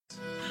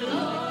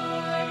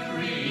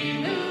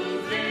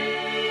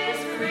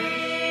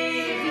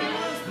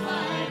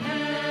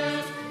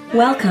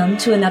Welcome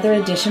to another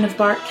edition of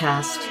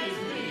Bartcast,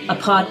 a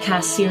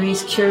podcast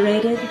series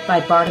curated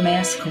by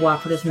Bartimaeus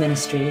Cooperative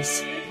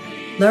Ministries.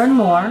 Learn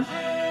more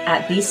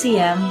at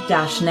bcm-net.org.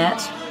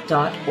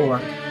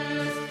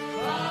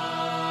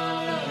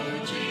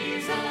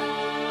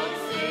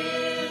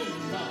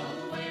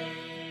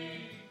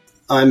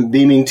 I'm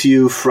beaming to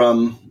you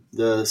from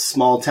the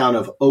small town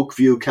of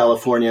Oakview,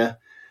 California,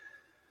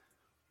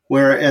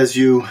 where, as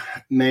you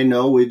may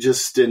know, we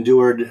just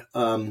endured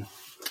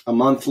a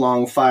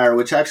month-long fire,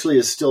 which actually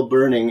is still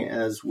burning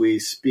as we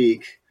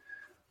speak.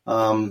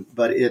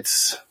 But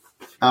its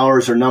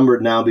hours are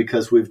numbered now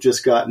because we've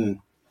just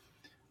gotten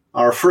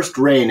our first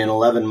rain in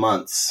 11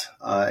 months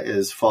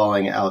is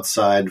falling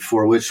outside,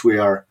 for which we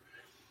are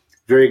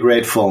very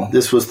grateful.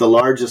 This was the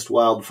largest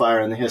wildfire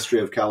in the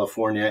history of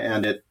California,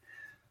 and it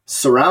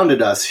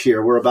surrounded us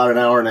here. We're about an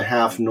hour and a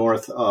half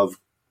north of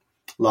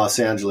Los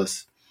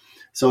Angeles.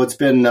 So it's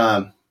been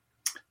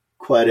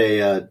quite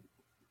a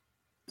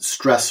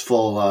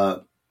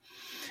stressful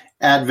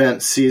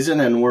Advent season,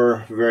 and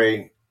we're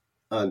very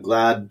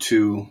glad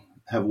to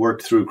have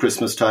worked through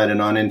Christmastide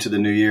and on into the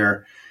new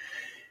year.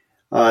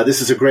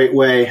 This is a great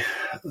way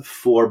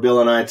for Bill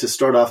and I to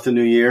start off the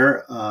new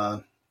year,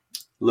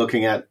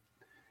 looking at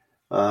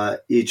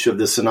each of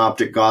the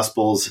synoptic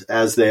gospels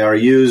as they are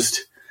used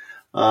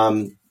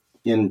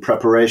in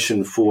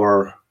preparation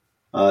for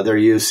their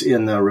use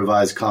in the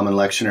Revised Common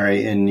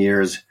Lectionary in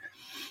years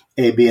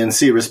A, B, and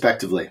C,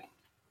 respectively.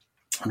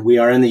 We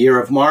are in the year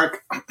of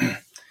Mark,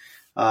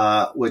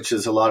 which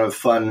is a lot of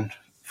fun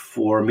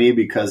for me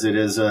because it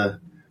is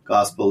a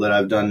gospel that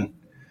I've done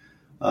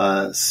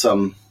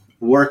some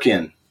work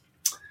in.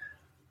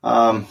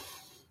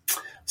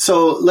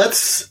 So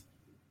let's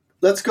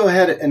go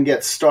ahead and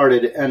get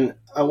started. And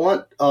I'm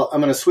going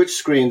to switch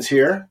screens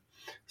here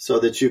so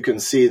that you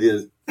can see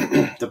the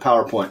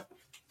PowerPoint.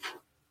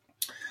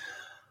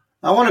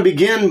 I want to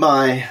begin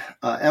by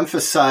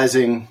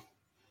emphasizing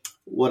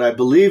what I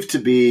believe to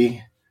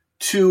be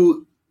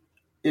two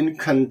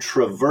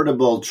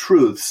incontrovertible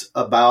truths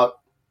about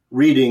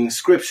reading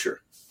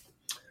Scripture.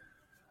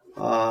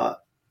 The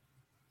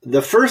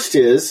first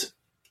is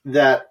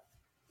that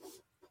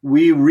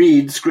we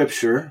read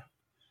Scripture,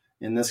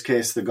 in this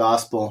case the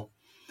Gospel,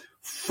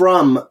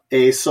 from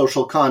a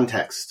social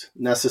context,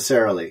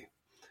 necessarily.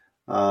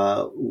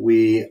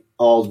 We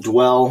all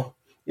dwell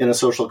in a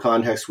social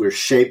context. We're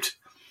shaped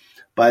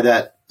by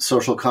that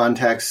social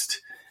context.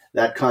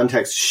 That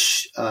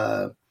context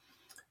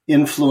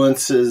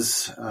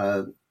influences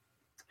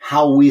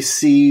how we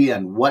see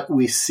and what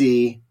we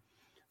see,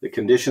 the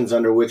conditions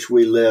under which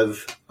we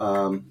live,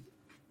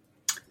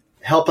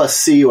 help us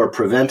see or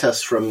prevent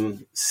us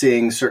from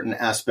seeing certain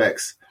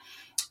aspects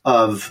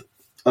of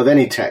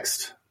any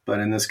text, but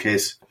in this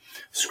case,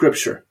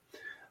 Scripture.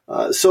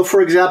 So,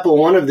 for example,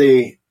 one of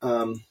the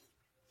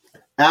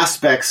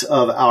aspects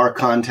of our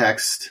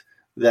context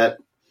that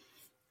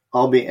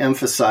I'll be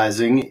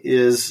emphasizing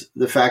is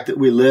the fact that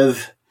we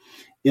live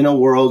in a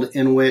world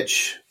in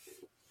which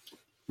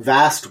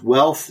vast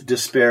wealth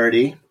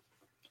disparity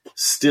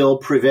still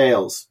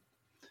prevails,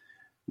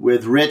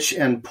 with rich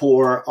and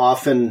poor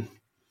often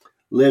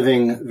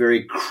living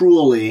very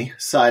cruelly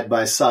side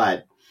by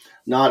side,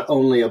 not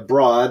only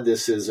abroad.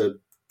 This is a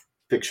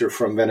picture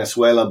from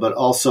Venezuela, but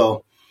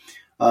also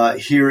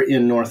here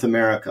in North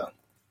America.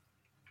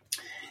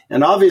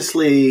 And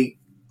obviously,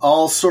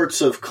 all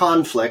sorts of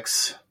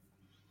conflicts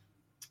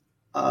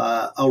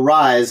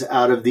arise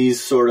out of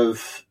these sort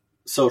of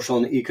social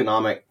and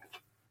economic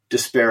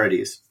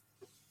disparities.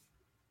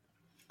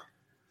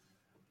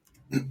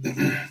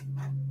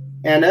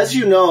 And as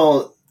you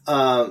know,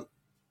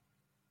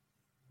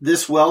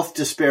 this wealth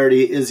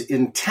disparity is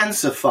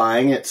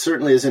intensifying. It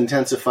certainly is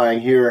intensifying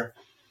here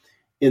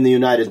in the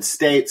United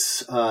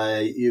States.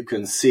 You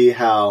can see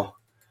how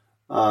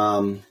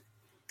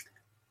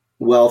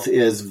wealth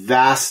is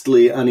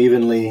vastly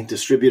unevenly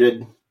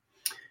distributed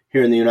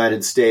here in the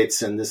United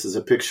States. And this is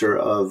a picture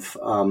of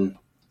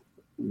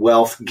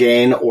wealth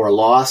gain or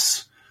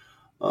loss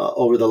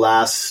over the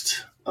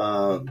last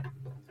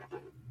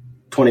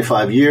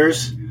 25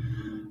 years.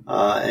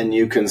 And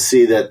you can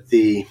see that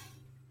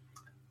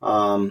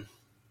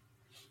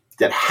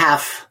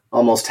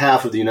almost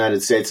half of the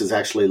United States has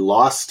actually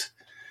lost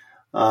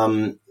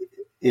in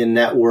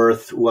net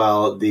worth,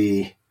 while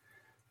the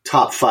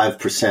top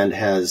 5%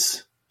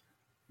 has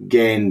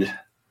gained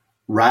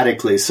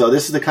radically. So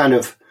this is the kind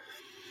of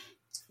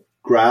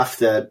graph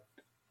that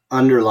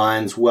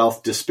underlines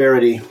wealth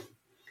disparity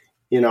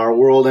in our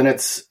world. And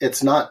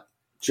it's not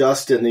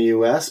just in the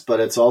U.S., but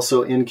it's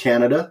also in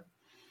Canada,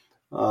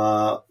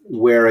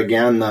 where,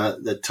 again,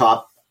 the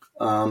top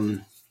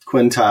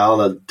quintile,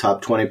 the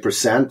top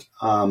 20%,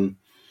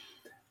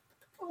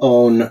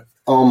 own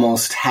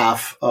almost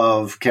half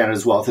of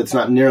Canada's wealth. It's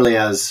not nearly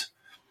as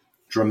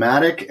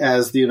dramatic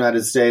as the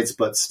United States,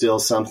 but still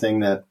something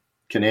that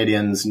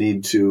Canadians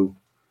need to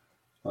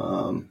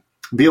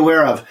be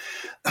aware of.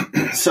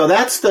 So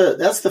that's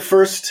the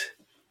first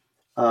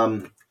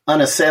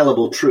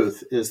unassailable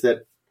truth, is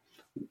that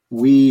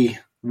we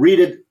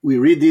we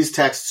read these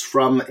texts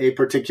from a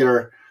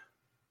particular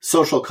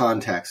social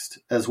context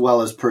as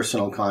well as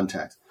personal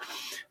context.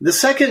 The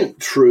second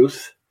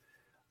truth,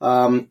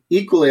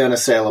 equally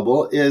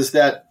unassailable, is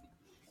that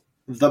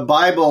the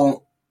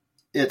Bible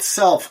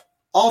itself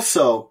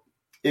also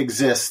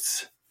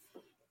exists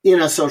in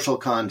a social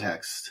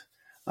context.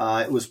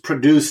 It was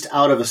produced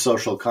out of a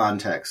social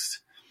context.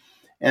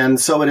 And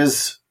so it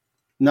is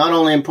not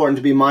only important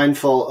to be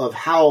mindful of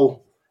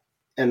how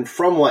and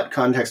from what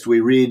context we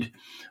read,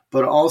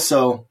 but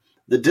also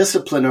the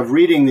discipline of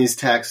reading these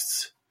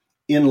texts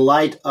in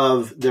light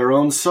of their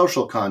own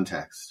social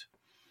context.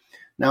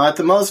 Now, at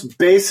the most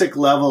basic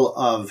level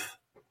of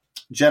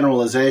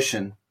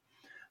generalization,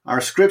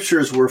 our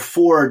scriptures were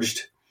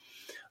forged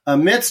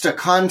amidst a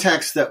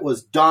context that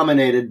was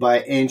dominated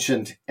by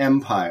ancient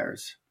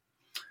empires.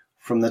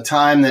 From the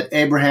time that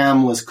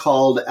Abraham was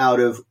called out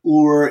of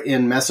Ur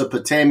in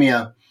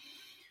Mesopotamia,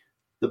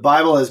 the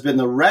Bible has been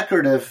the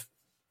record of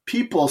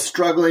people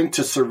struggling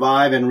to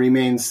survive and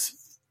remain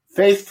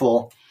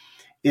faithful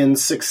in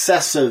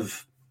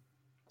successive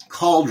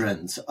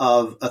cauldrons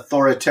of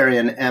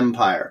authoritarian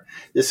empire.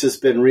 This has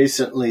been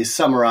recently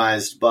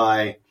summarized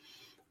by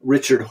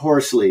Richard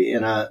Horsley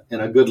in a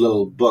good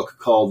little book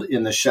called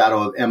In the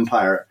Shadow of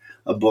Empire,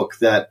 a book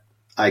that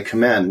I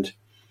commend.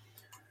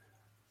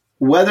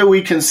 Whether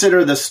we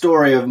consider the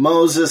story of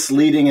Moses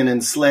leading an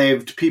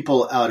enslaved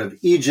people out of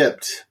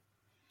Egypt,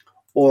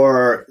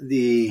 or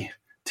the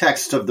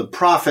text of the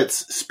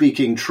prophets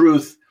speaking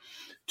truth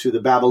to the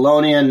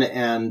Babylonian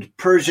and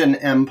Persian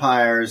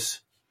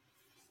empires,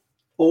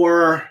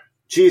 or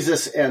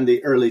Jesus and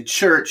the early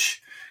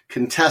church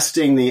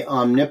contesting the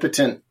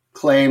omnipotent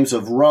claims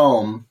of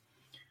Rome,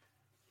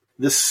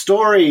 the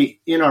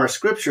story in our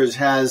scriptures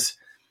has,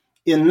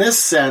 in this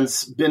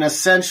sense, been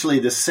essentially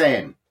the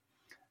same.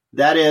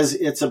 That is,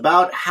 it's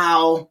about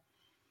how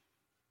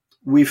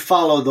we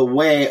follow the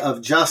way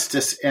of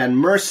justice and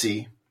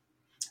mercy,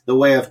 the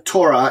way of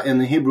Torah in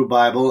the Hebrew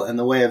Bible and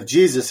the way of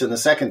Jesus in the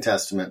Second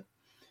Testament,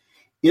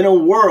 in a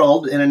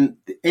world, in an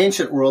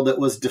ancient world that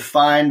was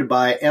defined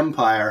by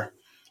empire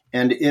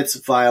and its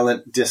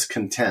violent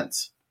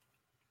discontents.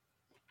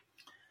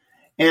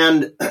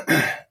 And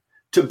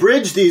to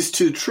bridge these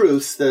two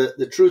truths,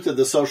 the truth of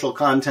the social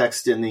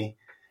context in the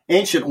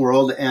ancient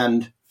world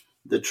and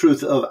the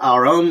truth of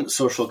our own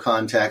social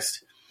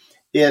context,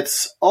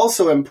 it's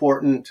also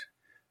important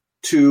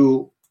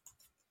to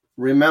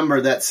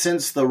remember that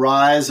since the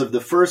rise of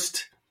the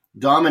first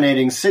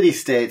dominating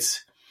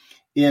city-states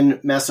in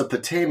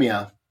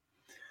Mesopotamia,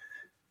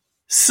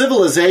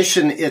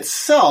 civilization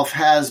itself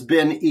has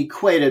been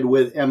equated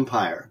with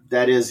empire.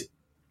 That is,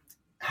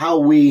 how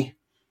we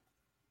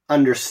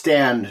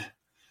understand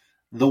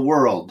the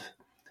world.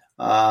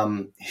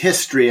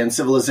 History and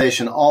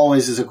civilization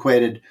always is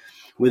equated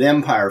with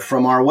empire.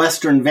 From our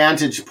Western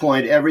vantage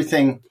point,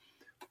 everything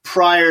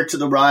prior to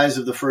the rise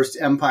of the first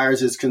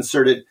empires is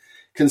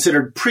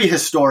considered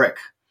prehistoric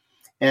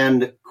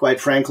and, quite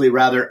frankly,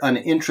 rather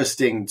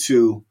uninteresting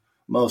to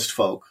most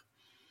folk.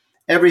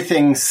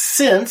 Everything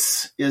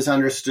since is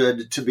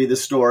understood to be the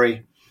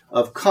story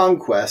of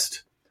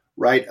conquest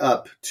right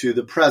up to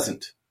the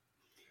present.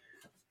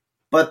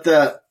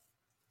 But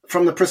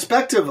from the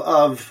perspective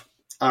of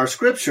our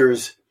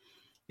scriptures,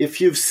 if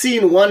you've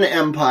seen one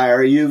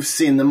empire, you've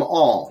seen them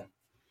all.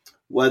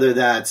 Whether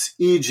that's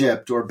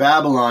Egypt or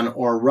Babylon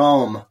or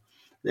Rome,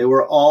 they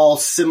were all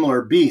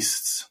similar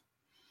beasts.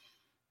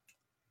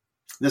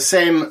 The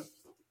same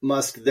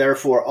must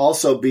therefore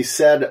also be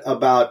said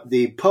about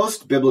the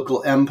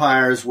post-biblical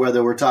empires,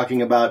 whether we're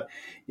talking about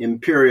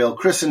imperial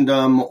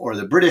Christendom or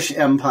the British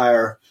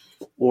Empire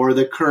or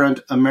the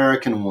current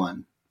American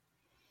one.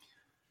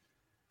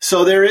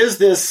 So there is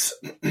this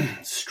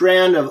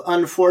strand of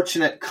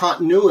unfortunate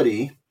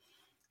continuity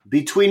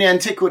between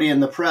antiquity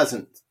and the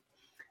present,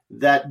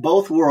 that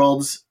both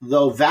worlds,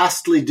 though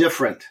vastly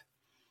different,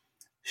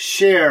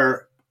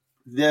 share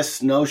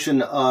this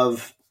notion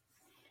of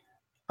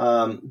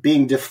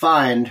being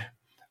defined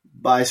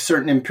by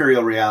certain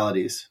imperial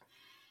realities.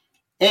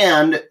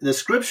 And the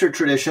scripture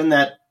tradition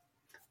that,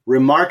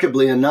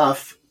 remarkably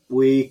enough,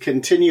 we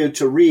continue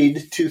to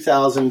read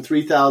 2,000,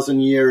 3,000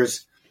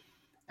 years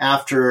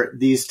after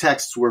these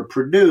texts were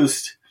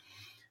produced,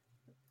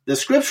 the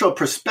scriptural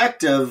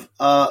perspective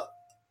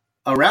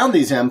around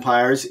these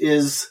empires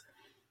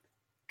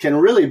can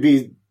really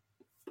be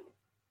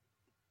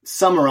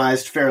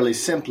summarized fairly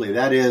simply.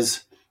 That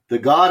is, the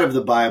God of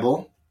the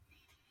Bible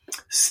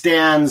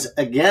stands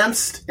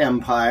against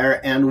empire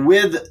and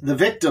with the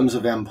victims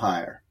of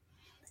empire,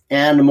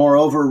 and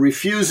moreover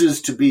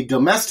refuses to be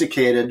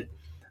domesticated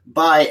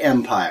by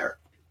empire.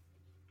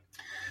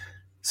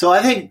 So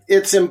I think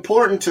it's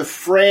important to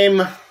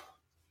frame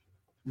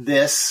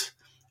this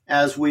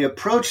as we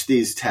approach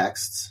these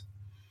texts.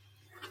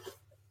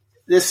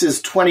 This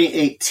is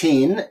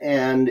 2018,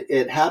 and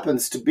it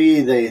happens to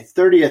be the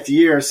 30th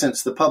year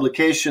since the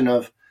publication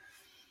of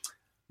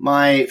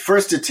my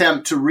first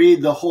attempt to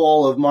read the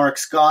whole of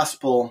Mark's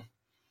Gospel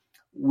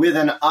with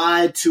an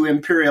eye to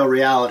imperial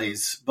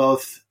realities,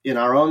 both in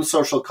our own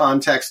social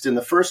context in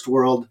the first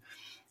world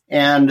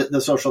and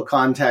the social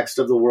context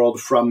of the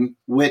world from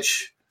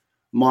which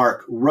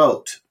Mark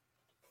wrote.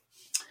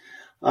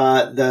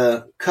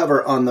 The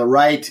cover on the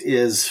right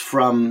is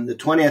from the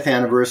 20th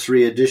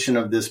anniversary edition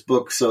of this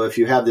book. So if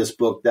you have this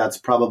book, that's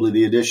probably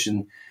the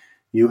edition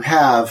you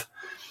have.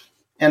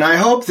 And I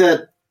hope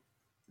that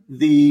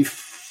the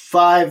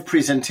 5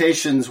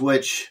 presentations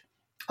which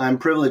I'm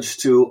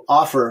privileged to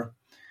offer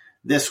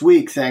this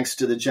week, thanks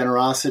to the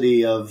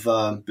generosity of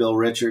Bill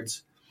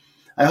Richards,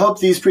 I hope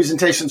these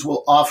presentations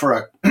will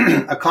offer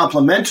a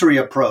complementary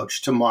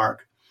approach to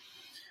Mark,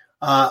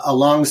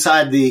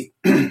 alongside the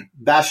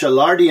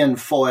Bachelardian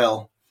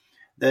foil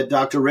that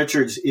Dr.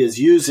 Richards is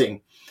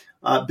using.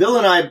 Bill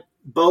and I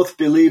both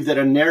believe that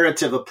a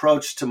narrative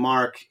approach to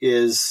Mark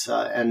is,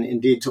 and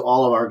indeed to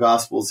all of our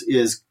Gospels,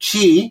 is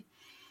key.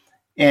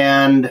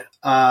 And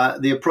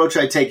the approach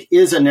I take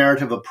is a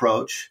narrative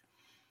approach,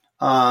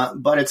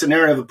 but it's a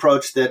narrative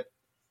approach that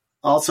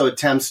also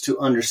attempts to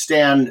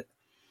understand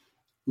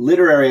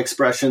literary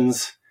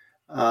expressions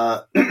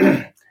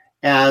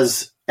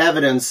as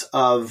evidence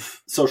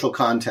of social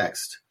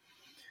context.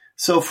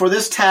 So for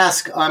this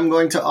task, I'm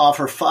going to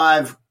offer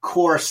 5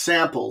 core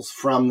samples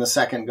from the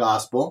second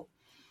gospel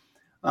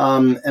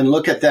and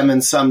look at them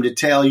in some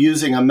detail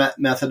using a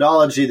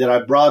methodology that I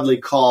broadly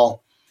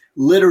call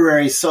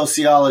literary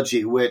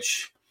sociology,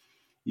 which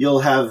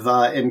you'll have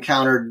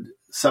encountered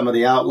some of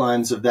the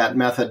outlines of that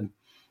method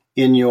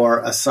in your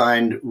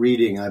assigned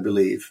reading, I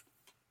believe.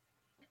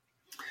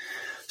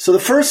 So the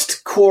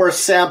first core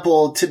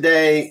sample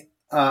today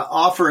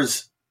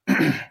offers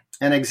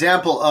an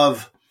example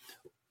of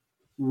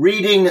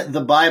reading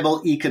the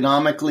Bible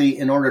economically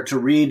in order to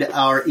read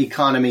our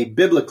economy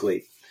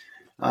biblically.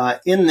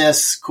 In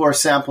this core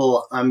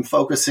sample, I'm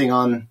focusing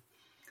on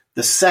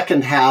the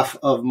second half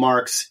of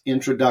Mark's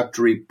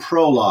introductory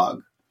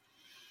prologue.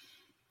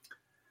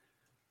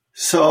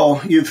 So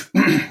you've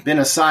been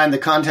assigned the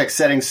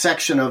context-setting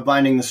section of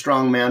Binding the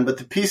Strong Man, but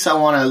the piece I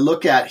want to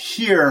look at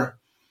here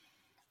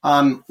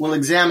will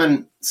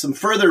examine some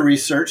further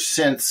research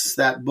since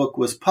that book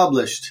was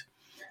published.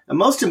 And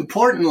most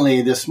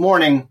importantly, this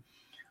morning,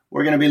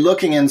 we're going to be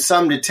looking in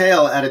some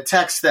detail at a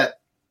text that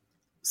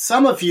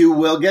some of you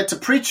will get to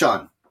preach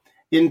on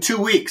in 2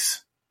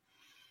 weeks,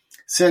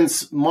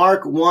 since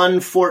Mark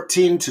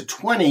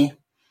 1:14-20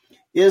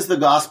 is the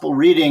gospel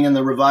reading in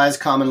the Revised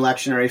Common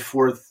Lectionary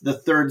for the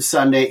third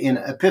Sunday in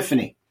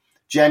Epiphany,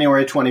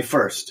 January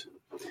 21st.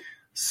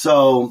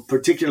 So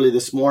particularly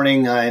this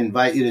morning, I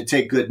invite you to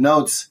take good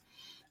notes.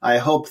 I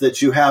hope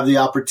that you have the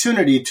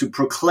opportunity to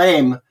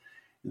proclaim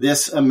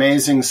this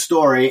amazing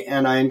story,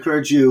 and I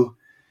encourage you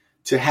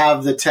to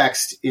have the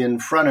text in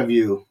front of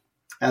you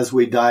as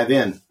we dive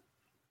in.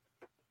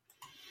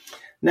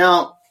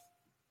 Now,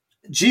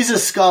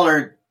 Jesus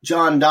scholar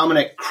John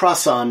Dominic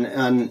Crossan,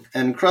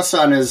 and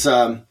Crossan is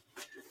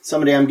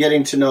somebody I'm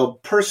getting to know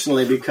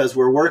personally because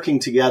we're working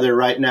together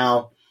right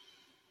now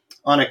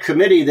on a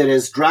committee that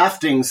is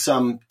drafting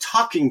some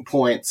talking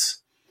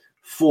points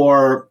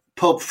for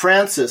Pope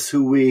Francis,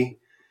 who we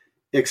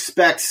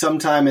expect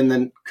sometime in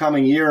the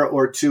coming year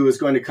or two is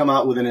going to come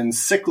out with an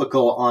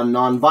encyclical on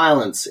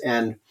nonviolence.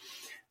 And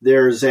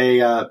there's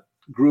a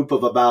group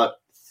of about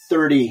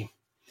 30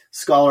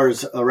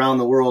 scholars around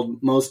the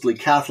world, mostly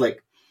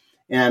Catholic,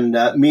 and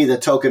me, the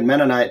token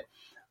Mennonite,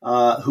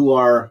 who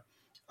are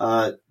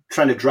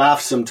trying to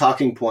draft some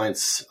talking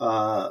points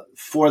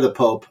for the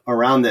Pope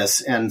around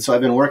this. And so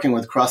I've been working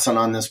with Crossan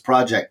on this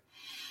project.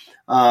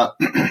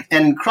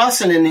 And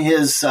Crossan, in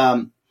his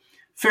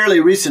fairly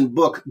recent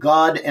book,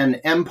 God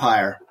and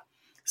Empire,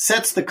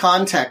 sets the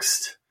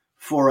context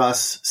for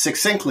us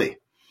succinctly.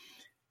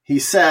 He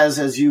says,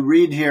 as you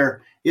read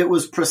here, it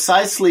was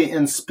precisely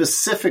and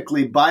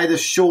specifically by the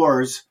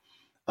shores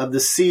of the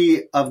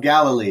Sea of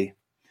Galilee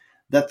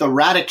that the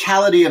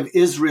radicality of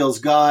Israel's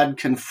God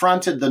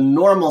confronted the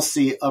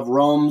normalcy of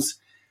Rome's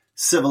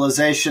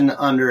civilization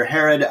under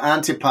Herod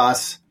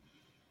Antipas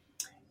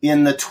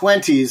in the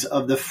 20s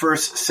of the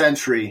first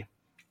century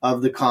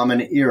of the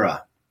Common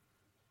Era.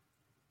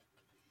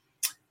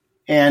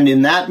 And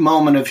in that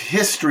moment of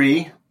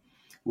history,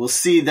 we'll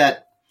see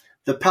that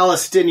the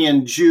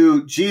Palestinian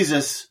Jew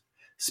Jesus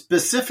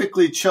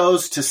specifically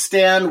chose to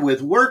stand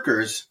with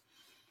workers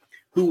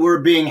who were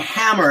being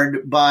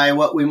hammered by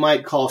what we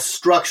might call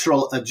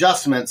structural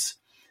adjustments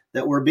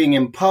that were being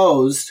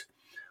imposed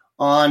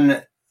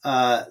on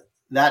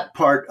that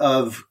part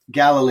of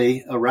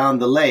Galilee around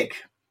the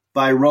lake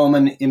by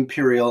Roman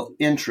imperial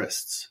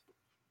interests.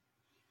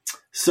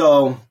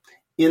 So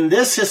in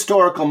this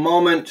historical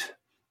moment,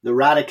 the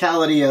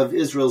radicality of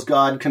Israel's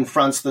God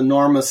confronts the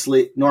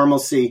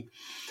normalcy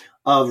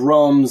of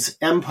Rome's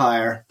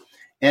empire.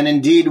 And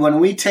indeed, when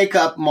we take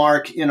up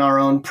Mark in our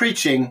own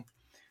preaching,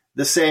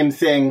 the same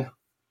thing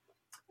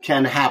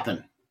can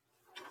happen.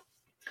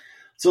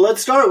 So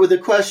let's start with the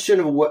question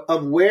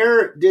of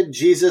where did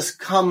Jesus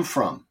come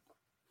from?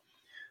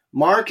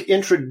 Mark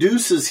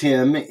introduces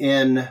him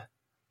in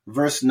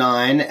verse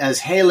 9 as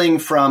hailing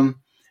from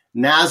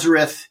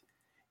Nazareth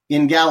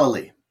in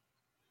Galilee.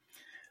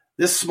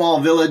 This small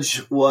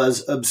village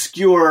was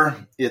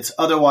obscure. It's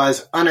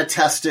otherwise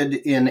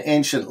unattested in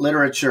ancient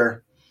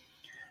literature.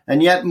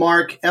 And yet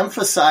Mark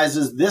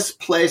emphasizes this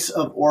place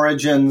of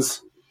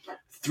origins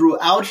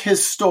throughout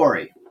his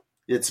story.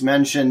 It's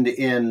mentioned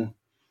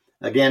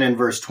again in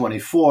verse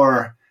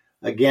 24,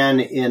 again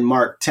in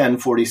Mark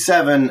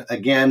 10:47,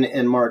 again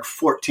in Mark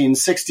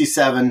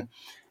 14:67,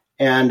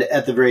 and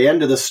at the very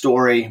end of the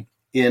story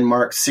in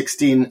Mark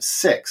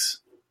 16:6.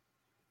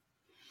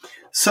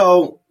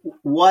 So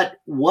what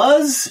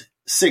was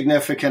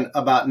significant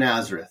about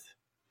Nazareth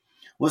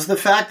was the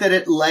fact that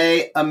it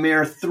lay a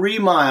mere 3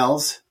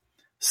 miles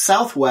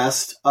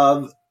southwest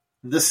of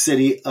the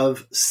city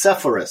of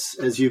Sepphoris,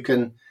 as you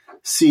can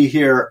see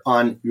here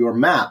on your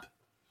map.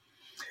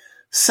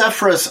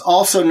 Sepphoris,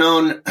 also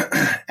known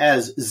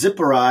as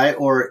Zipporah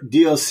or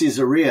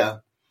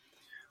Diocaesarea,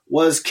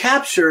 was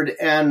captured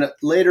and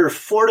later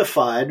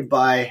fortified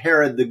by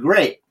Herod the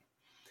Great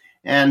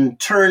and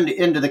turned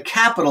into the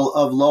capital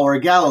of Lower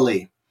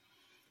Galilee.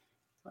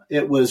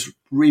 It was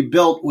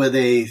rebuilt with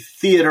a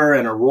theater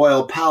and a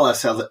royal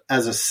palace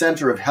as a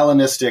center of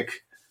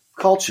Hellenistic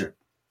culture.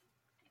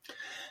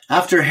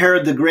 After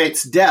Herod the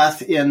Great's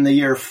death in the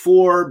year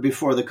 4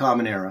 before the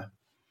Common Era,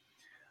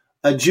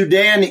 a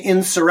Judean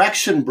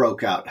insurrection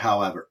broke out,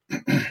 however,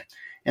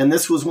 and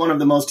this was one of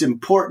the most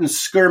important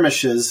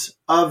skirmishes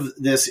of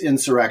this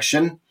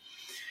insurrection,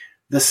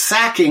 the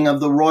sacking of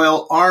the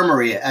royal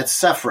armory at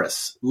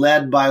Sepphoris,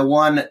 led by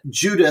one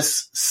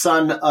Judas,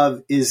 son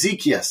of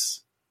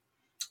Ezekias.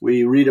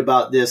 We read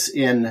about this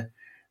in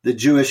the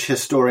Jewish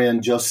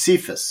historian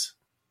Josephus.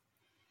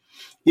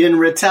 In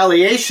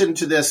retaliation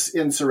to this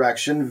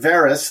insurrection,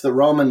 Varus, the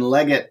Roman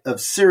legate of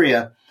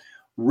Syria,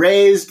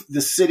 razed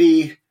the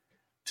city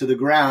to the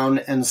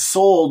ground and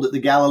sold the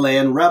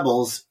Galilean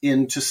rebels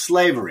into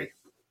slavery.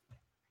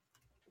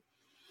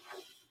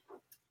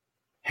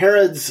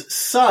 Herod's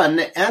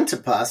son,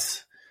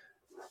 Antipas,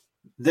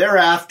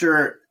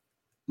 thereafter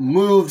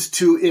moved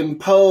to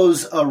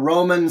impose a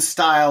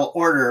Roman-style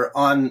order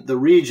on the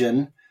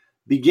region,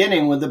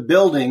 beginning with the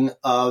rebuilding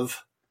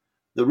of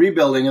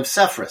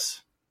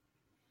Sepphoris.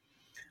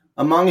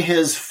 Among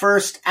his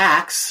first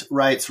acts,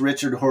 writes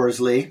Richard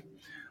Horsley,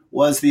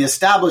 was the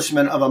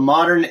establishment of a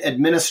modern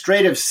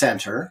administrative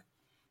center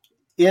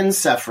in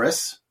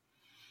Sepphoris,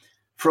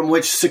 from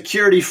which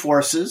security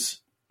forces,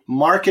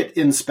 market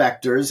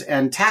inspectors,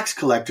 and tax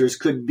collectors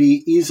could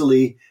be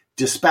easily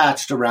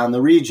dispatched around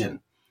the region.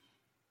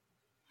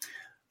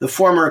 The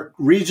former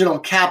regional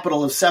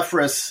capital of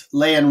Sepphoris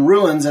lay in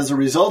ruins as a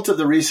result of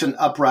the recent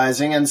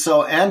uprising, and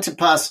so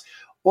Antipas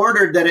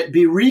ordered that it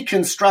be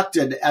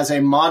reconstructed as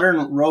a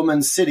modern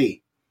Roman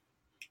city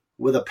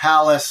with a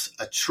palace,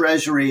 a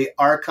treasury,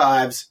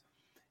 archives,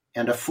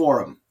 and a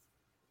forum.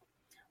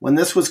 When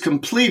this was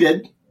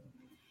completed,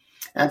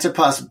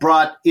 Antipas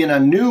brought in a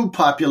new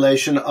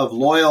population of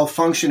loyal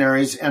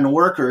functionaries and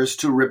workers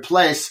to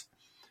replace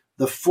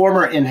the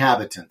former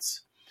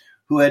inhabitants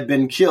who had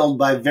been killed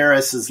by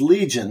Varus's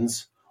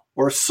legions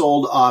or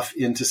sold off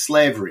into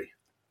slavery.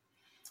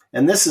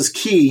 And this is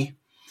key.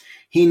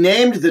 He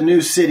named the new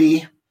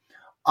city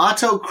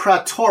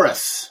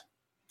Autocratoris,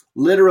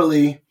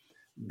 literally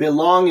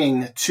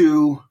belonging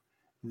to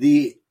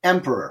the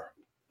emperor.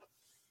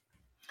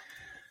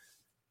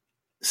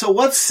 So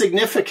what's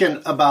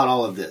significant about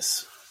all of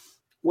this?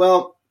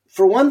 Well,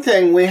 for one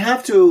thing, we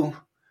have to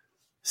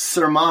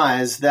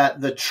surmise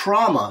that the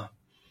trauma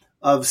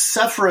of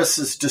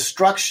Sepphoris'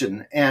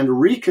 destruction and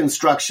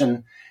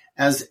reconstruction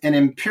as an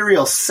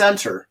imperial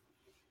center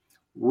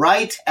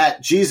right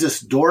at Jesus'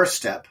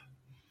 doorstep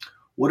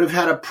would have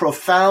had a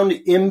profound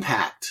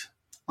impact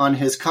on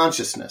his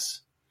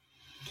consciousness,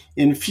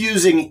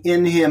 infusing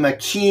in him a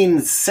keen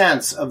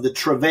sense of the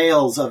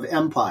travails of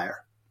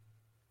empire.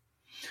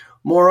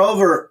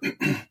 Moreover,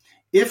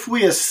 if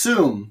we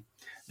assume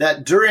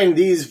that during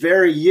these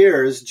very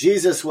years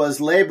Jesus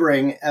was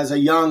laboring as a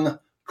young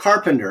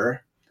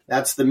carpenter,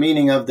 that's the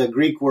meaning of the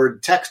Greek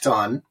word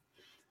tekton,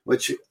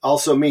 which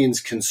also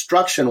means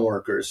construction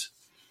workers,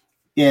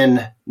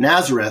 in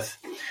Nazareth,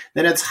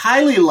 then it's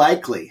highly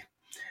likely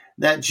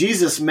that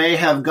Jesus may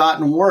have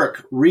gotten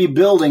work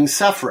rebuilding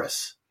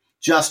Sepphoris,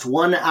 just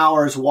 1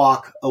 hour's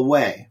walk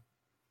away.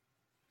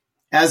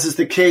 As is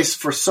the case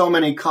for so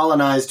many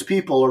colonized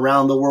people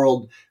around the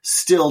world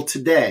still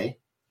today,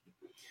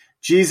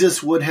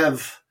 Jesus would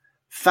have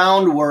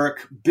found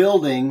work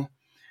building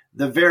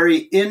the very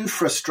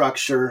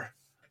infrastructure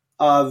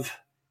of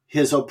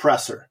his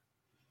oppressor.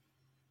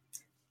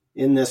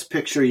 In this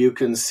picture, you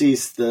can see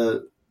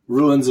the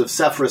ruins of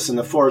Sepphoris in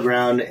the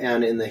foreground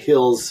and in the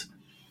hills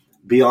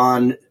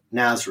beyond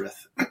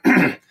Nazareth.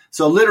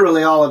 So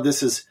literally all of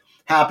this is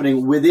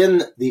happening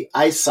within the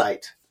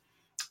eyesight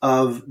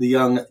of the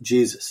young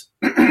Jesus.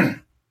 Now,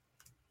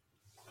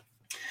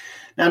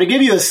 to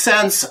give you a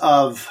sense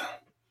of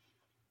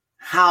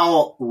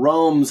how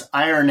Rome's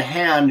iron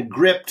hand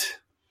gripped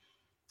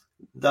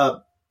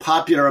the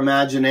popular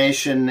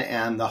imagination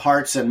and the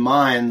hearts and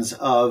minds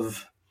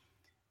of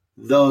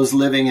those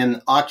living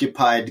in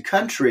occupied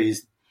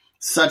countries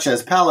such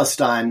as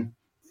Palestine.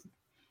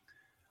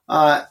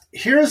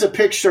 Here's a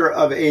picture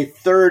of a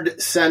 3rd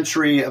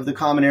century of the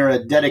Common Era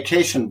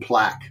dedication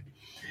plaque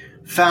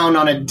found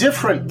on a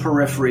different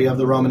periphery of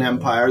the Roman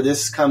Empire.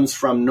 This comes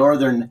from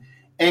northern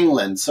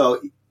England,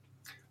 so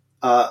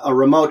a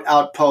remote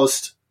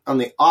outpost on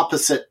the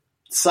opposite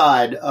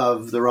side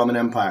of the Roman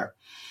Empire.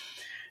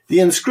 The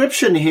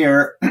inscription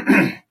here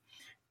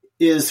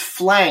is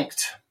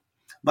flanked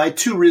by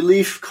 2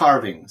 relief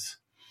carvings.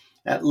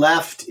 At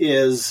left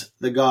is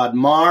the god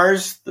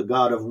Mars, the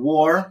god of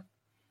war,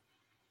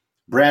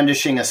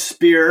 brandishing a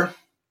spear,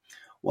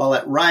 while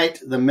at right,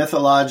 the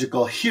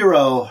mythological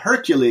hero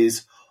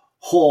Hercules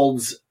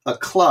holds a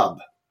club.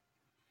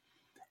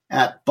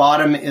 At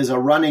bottom is a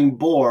running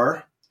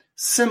boar,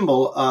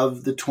 symbol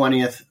of the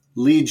 20th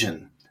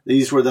Legion.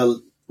 These were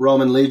the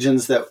Roman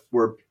legions that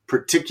were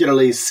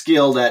particularly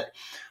skilled at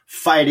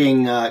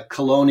fighting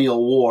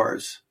colonial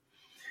wars.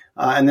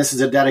 And this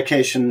is a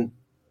dedication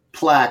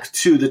plaque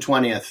to the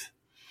 20th.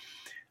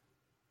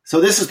 So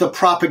this is the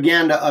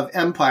propaganda of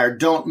empire.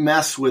 Don't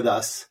mess with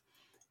us,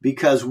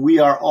 because we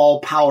are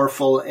all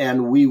powerful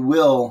and we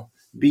will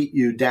beat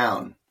you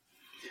down.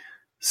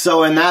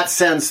 So in that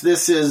sense,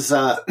 this is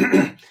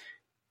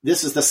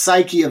this is the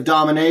psyche of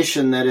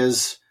domination that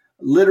is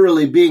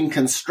literally being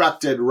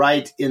constructed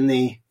right in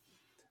the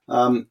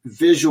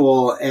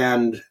visual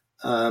and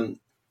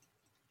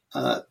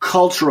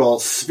cultural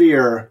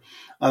sphere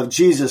of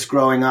Jesus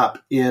growing up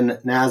in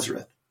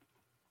Nazareth.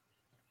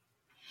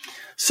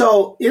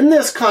 So in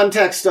this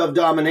context of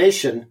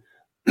domination,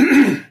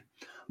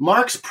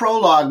 Mark's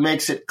prologue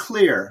makes it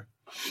clear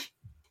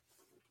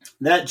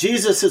that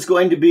Jesus is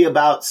going to be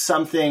about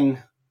something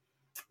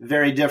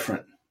very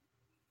different.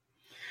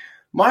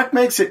 Mark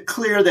makes it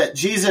clear that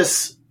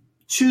Jesus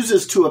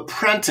chooses to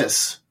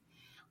apprentice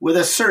with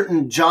a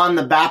certain John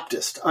the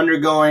Baptist,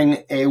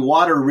 undergoing a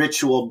water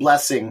ritual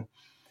blessing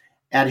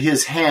at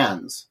his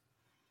hands.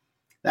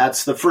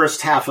 That's the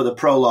first half of the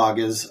prologue,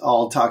 is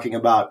all talking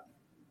about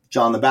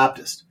John the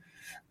Baptist.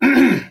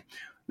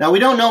 Now, we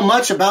don't know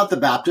much about the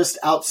Baptist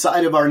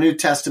outside of our New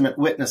Testament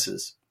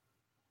witnesses.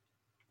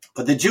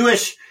 But the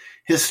Jewish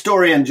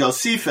historian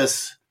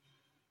Josephus,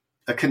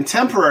 a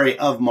contemporary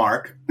of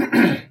Mark,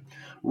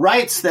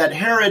 writes that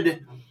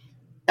Herod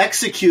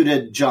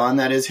executed John,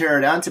 that is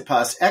Herod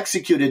Antipas,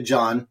 executed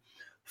John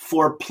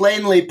for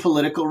plainly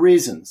political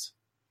reasons.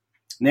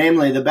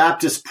 Namely, the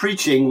Baptist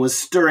preaching was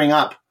stirring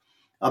up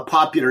a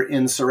popular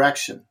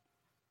insurrection.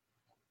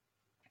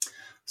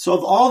 So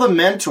of all the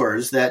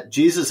mentors that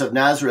Jesus of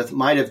Nazareth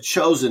might have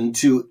chosen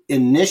to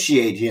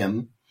initiate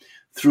him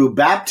through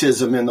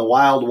baptism in the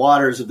wild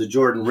waters of the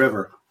Jordan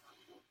River,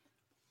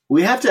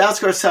 we have to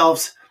ask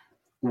ourselves,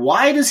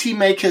 why does he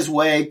make his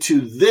way to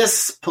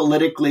this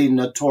politically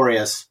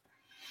notorious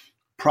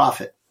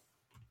prophet?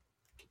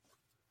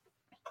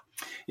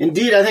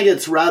 Indeed, I think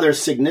it's rather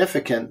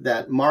significant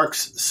that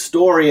Mark's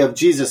story of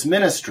Jesus'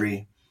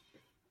 ministry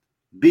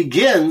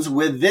begins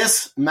with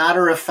this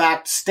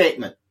matter-of-fact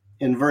statement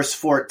in verse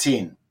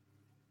 14,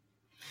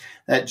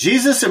 that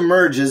Jesus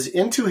emerges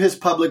into his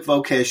public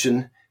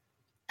vocation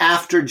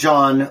after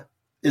John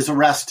is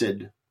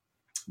arrested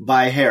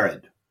by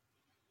Herod.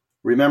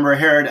 Remember,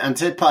 Herod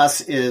Antipas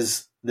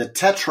is the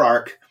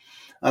tetrarch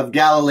of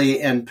Galilee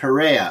and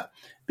Perea,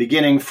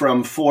 beginning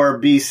from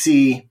 4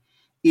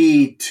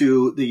 BCE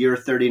to the year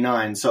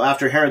 39. So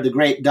after Herod the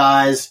Great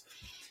dies,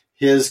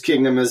 his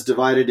kingdom is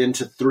divided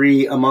into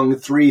among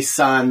three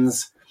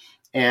sons,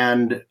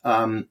 and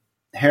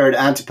Herod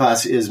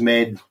Antipas is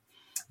made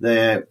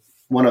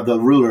one of the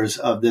rulers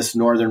of this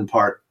northern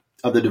part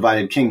of the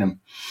divided kingdom.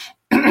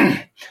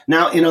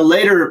 Now, in a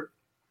later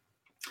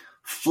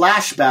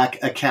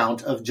flashback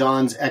account of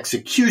John's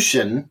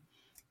execution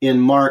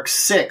in Mark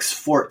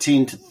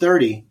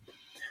 6:14-30,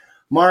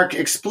 Mark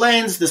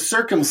explains the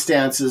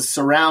circumstances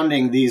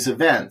surrounding these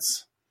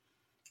events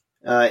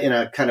in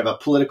a kind of a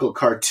political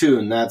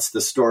cartoon. That's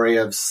the story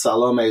of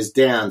Salome's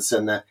dance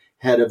and the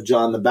head of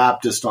John the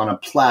Baptist on a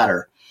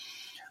platter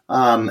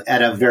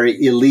at a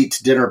very elite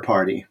dinner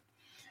party.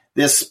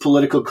 This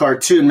political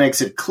cartoon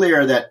makes it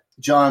clear that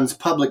John's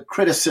public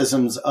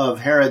criticisms of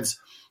Herod's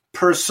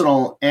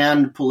personal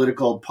and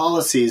political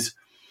policies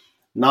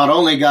not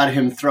only got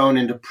him thrown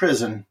into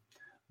prison,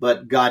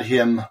 but got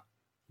him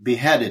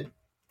beheaded.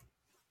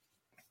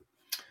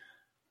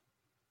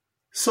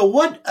 So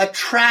what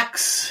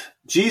attracts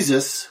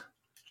Jesus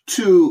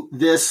to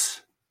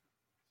this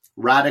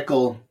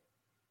radical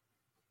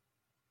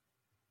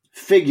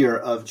figure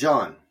of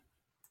John?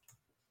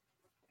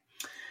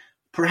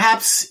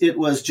 Perhaps it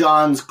was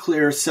John's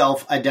clear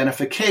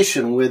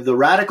self-identification with the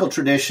radical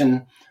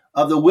tradition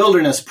of the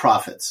wilderness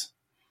prophets.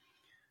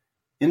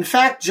 In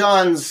fact,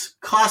 John's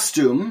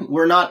costume,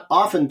 we're not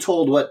often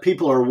told what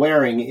people are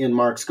wearing in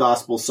Mark's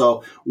gospel,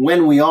 so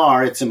when we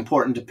are, it's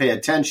important to pay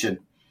attention.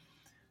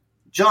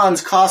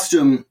 John's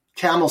costume,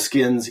 camel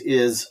skins,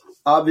 is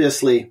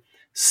obviously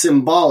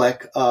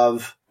symbolic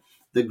of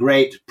the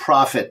great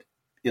prophet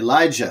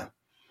Elijah,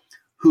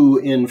 who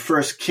in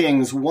 1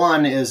 Kings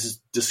 1 is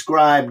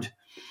described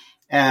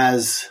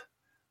as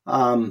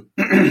a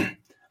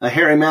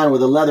hairy man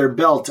with a leather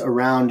belt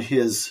around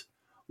his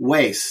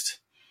waist.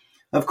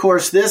 Of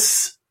course,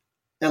 this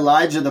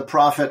Elijah the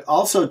prophet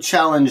also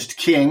challenged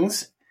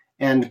kings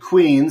and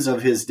queens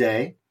of his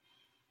day.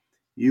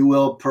 You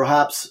will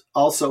perhaps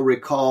also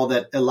recall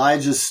that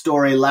Elijah's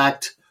story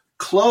lacked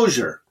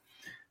closure,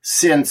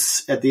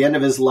 since at the end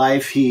of his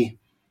life he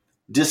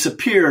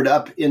disappeared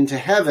up into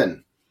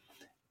heaven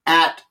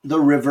at the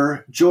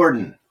river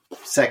Jordan,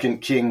 2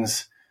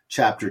 Kings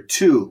chapter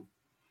 2.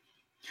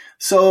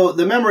 So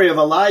the memory of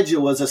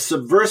Elijah was a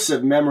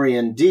subversive memory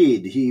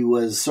indeed. He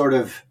was sort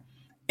of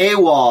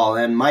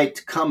AWOL and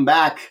might come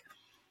back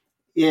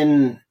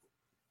in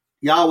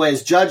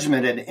Yahweh's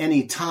judgment at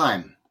any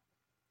time.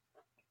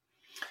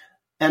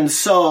 And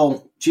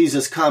so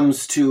Jesus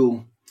comes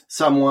to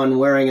someone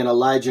wearing an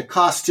Elijah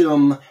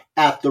costume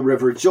at the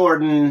River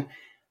Jordan,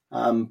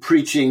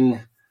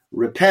 preaching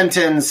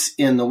repentance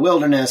in the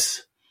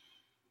wilderness.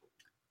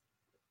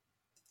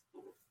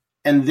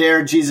 And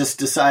there Jesus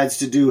decides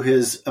to do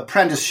his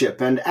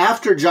apprenticeship. And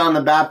after John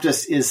the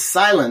Baptist is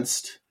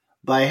silenced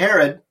by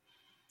Herod,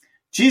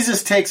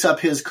 Jesus takes up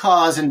his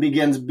cause and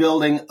begins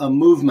building a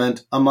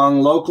movement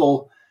among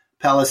local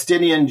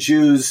Palestinian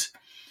Jews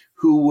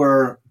who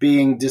were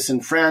being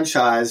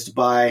disenfranchised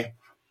by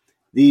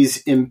these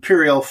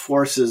imperial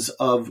forces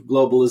of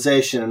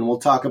globalization. And we'll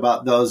talk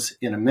about those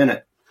in a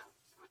minute.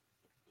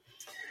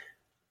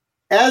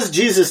 As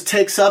Jesus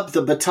takes up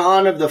the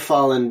baton of the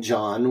fallen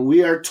John,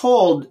 we are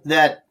told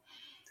that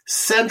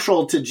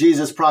central to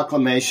Jesus'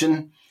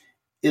 proclamation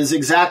is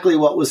exactly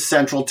what was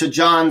central to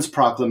John's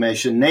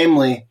proclamation,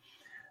 namely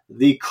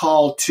the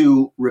call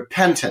to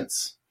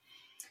repentance.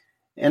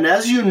 And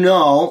as you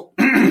know,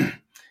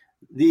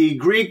 the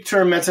Greek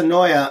term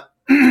metanoia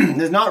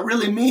does not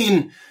really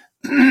mean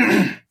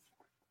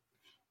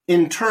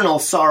internal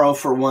sorrow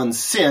for one's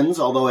sins,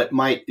 although it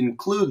might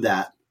include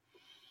that,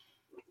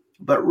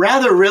 but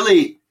rather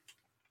really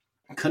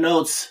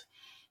connotes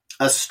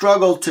a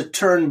struggle to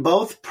turn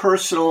both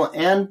personal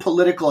and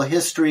political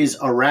histories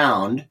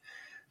around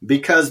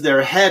because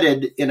they're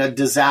headed in a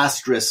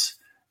disastrous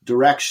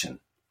direction.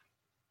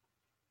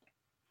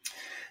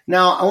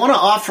 Now, I want to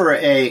offer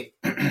a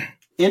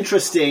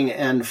interesting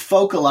and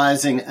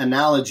focalizing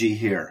analogy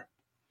here.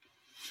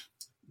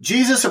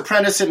 Jesus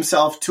apprenticed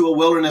himself to a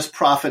wilderness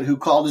prophet who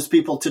called his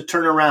people to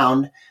turn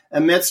around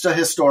amidst a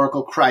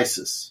historical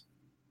crisis.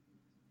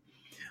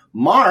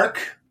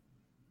 Mark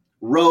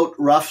wrote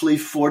roughly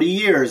 40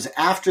 years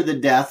after the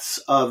deaths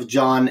of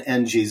John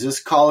and Jesus,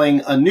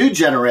 calling a new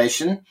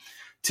generation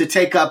to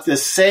take up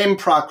this same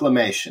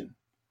proclamation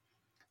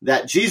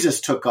that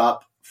Jesus took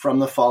up from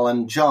the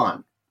fallen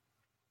John.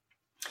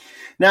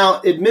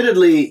 Now,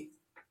 admittedly,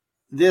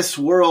 this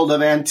world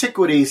of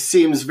antiquity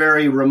seems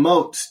very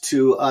remote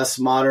to us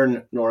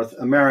modern North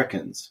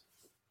Americans.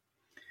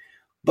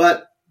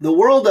 But the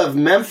world of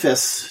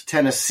Memphis,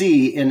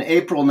 Tennessee in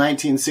April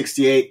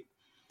 1968,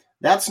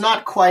 that's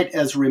not quite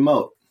as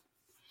remote.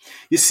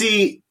 You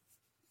see,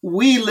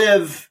 we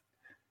live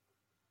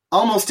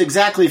almost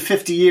exactly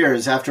 50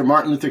 years after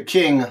Martin Luther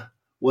King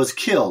was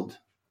killed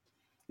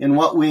in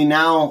what we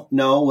now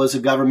know was a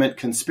government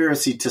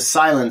conspiracy to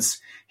silence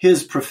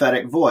his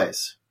prophetic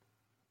voice.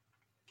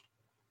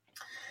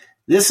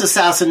 This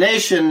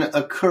assassination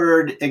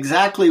occurred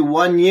exactly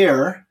 1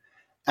 year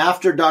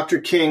after Dr.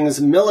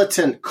 King's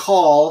militant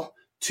call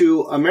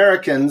to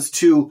Americans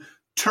to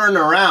turn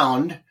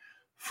around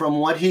from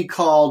what he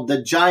called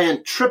the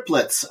giant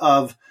triplets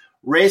of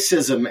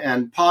racism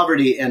and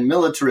poverty and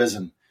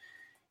militarism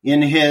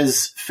in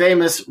his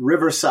famous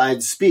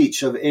Riverside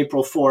speech of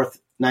April 4th,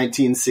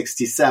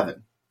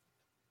 1967.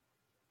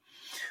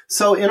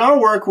 So in our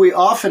work, we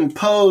often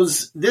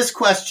pose this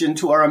question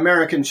to our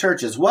American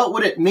churches. What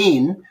would it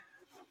mean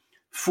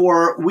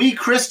for we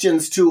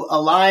Christians to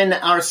align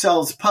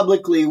ourselves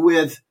publicly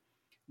with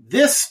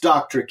this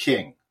Dr.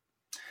 King,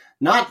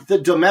 not the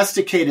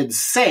domesticated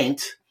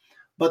saint,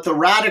 but the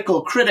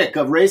radical critic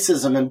of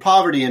racism and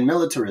poverty and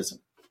militarism?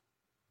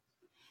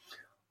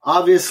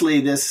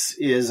 Obviously, this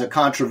is a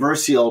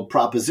controversial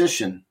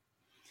proposition,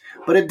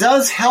 but it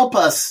does help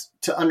us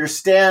to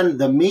understand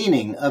the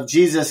meaning of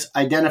Jesus'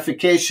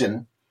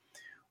 identification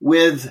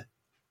with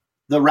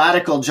the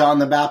radical John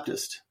the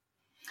Baptist.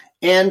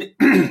 And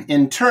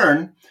in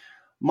turn,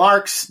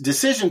 Mark's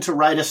decision to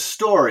write a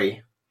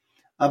story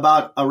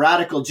about a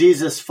radical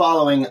Jesus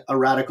following a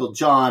radical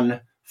John,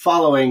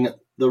 following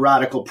the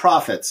radical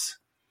prophets,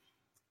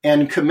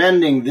 and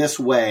commending this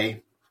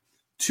way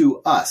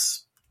to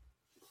us.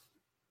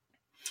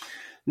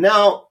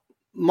 Now,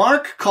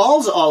 Mark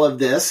calls all of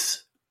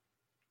this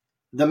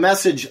the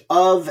message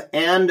of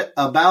and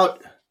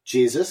about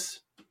Jesus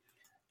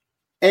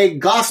a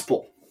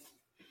gospel,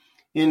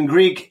 in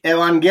Greek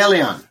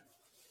evangelion.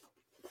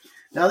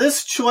 Now,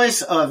 this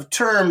choice of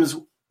terms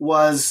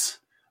was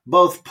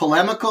both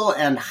polemical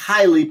and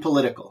highly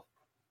political.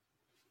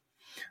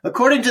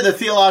 According to the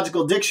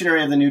Theological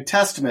Dictionary of the New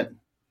Testament,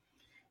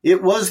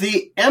 it was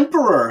the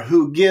emperor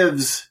who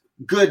gives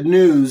good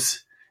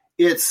news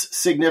its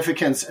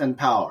significance and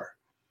power,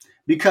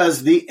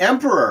 because the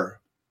emperor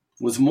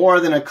was more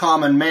than a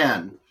common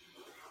man.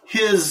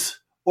 His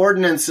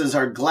ordinances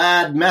are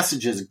glad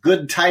messages,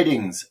 good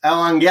tidings,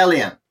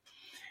 Evangelia,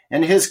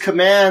 and his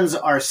commands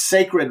are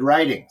sacred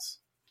writings.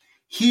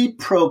 He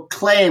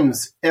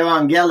proclaims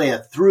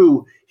Evangelia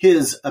through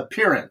his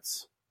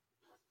appearance.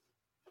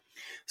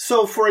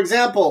 So, for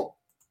example,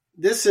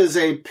 this is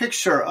a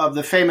picture of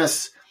the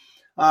famous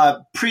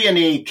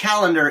Priene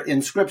calendar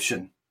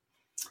inscription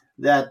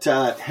that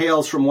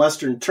hails from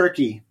Western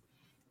Turkey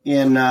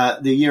in the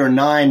year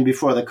 9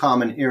 before the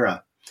Common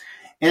Era.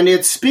 And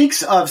it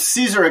speaks of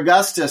Caesar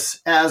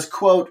Augustus as,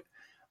 quote,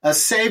 a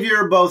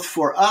savior both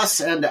for us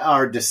and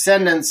our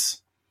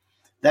descendants,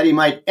 that he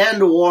might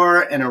end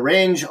war and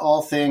arrange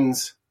all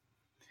things.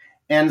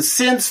 And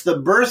since the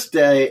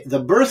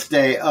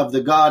birthday of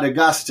the god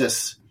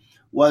Augustus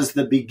was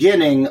the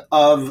beginning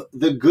of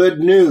the good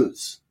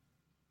news.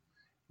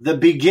 The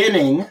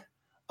beginning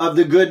of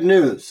the good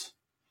news.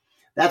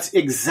 That's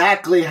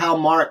exactly how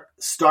Mark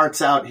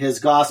starts out his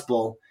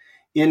gospel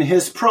in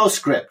his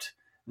proscript,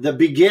 the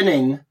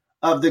beginning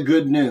of the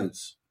good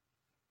news.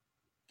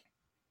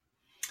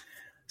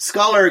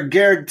 Scholar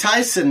Gerd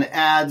Tyson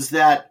adds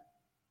that,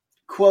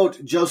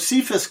 quote,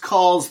 Josephus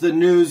calls the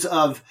news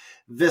of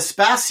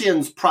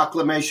Vespasian's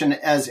proclamation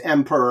as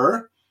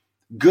emperor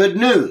good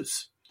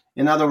news.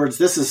 In other words,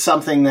 this is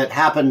something that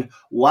happened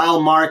while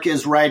Mark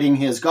is writing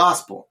his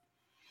gospel.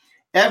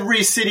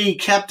 Every city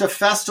kept a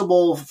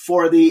festival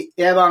for the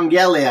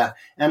Evangelia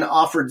and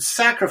offered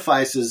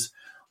sacrifices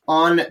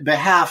on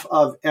behalf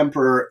of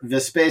Emperor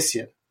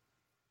Vespasian.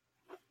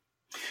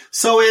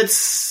 So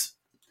it's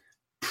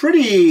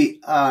pretty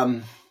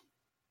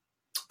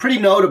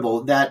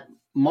notable that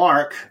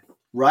Mark,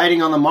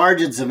 writing on the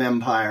margins of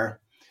empire,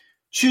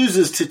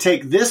 chooses to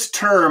take this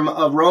term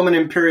of Roman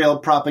imperial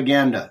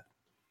propaganda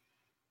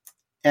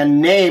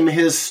and name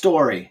his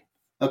story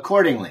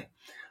accordingly.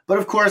 But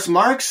of course,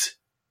 Mark's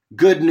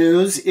good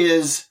news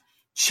is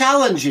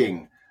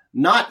challenging,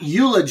 not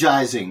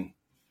eulogizing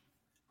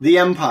the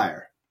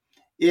empire.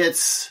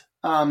 It's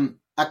a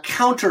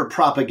counter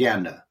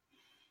propaganda.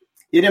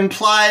 It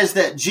implies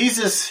that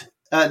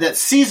that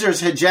Caesar's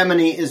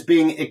hegemony is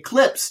being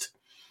eclipsed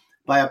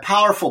by a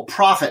powerful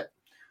prophet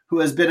who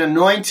has been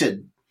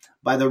anointed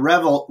by the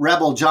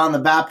rebel John the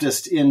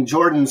Baptist in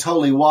Jordan's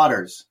holy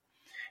waters,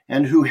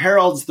 and who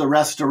heralds the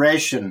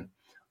restoration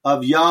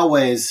of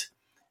Yahweh's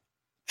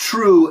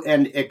true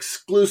and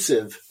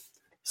exclusive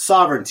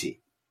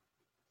sovereignty.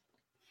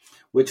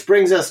 Which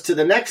brings us to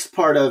the next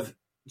part of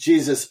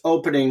Jesus'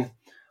 opening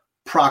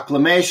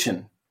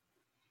proclamation.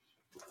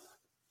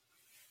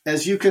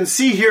 As you can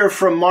see here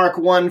from Mark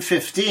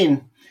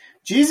 1:15,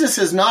 Jesus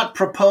is not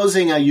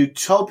proposing a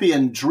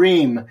utopian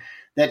dream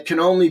that can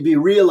only be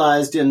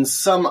realized in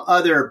some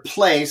other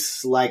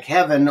place like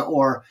heaven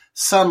or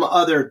some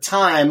other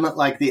time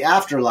like the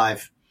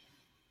afterlife.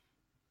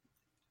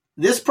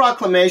 This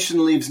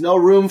proclamation leaves no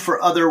room for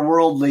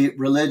otherworldly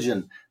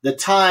religion. The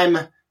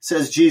time,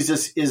 says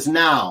Jesus, is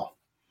now.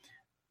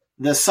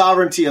 The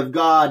sovereignty of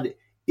God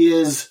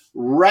is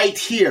right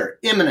here,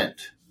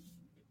 imminent.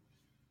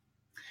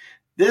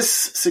 This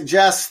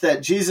suggests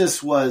that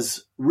Jesus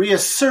was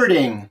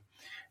reasserting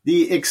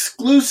the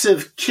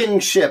exclusive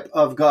kingship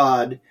of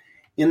God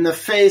in the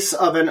face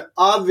of an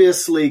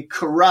obviously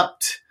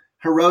corrupt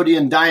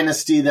Herodian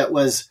dynasty that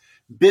was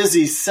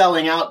busy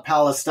selling out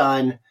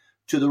Palestine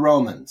to the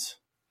Romans.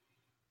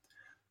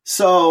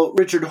 So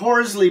Richard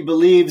Horsley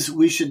believes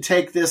we should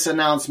take this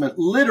announcement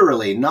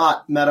literally,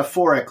 not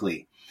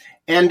metaphorically,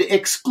 and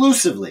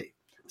exclusively,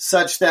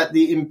 such that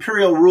the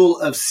imperial rule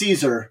of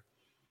Caesar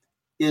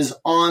is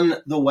on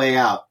the way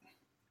out.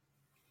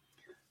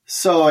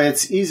 So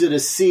it's easy to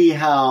see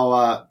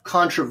how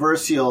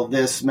controversial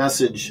this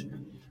message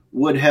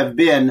would have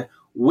been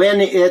when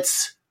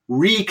it's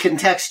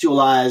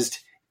recontextualized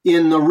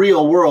in the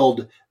real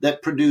world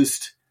that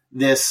produced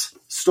this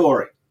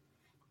story.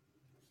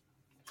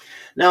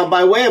 Now,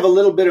 by way of a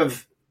little bit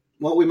of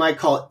what we might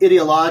call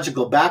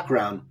ideological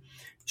background,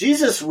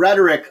 Jesus'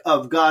 rhetoric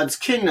of God's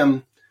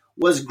kingdom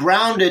was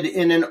grounded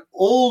in an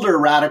older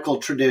radical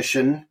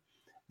tradition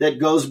that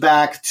goes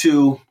back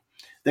to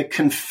the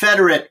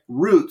Confederate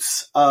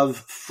roots of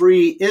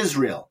free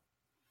Israel.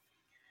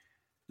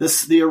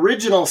 The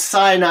original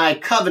Sinai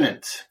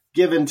covenant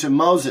given to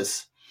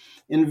Moses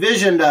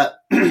envisioned a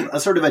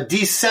sort of a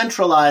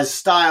decentralized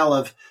style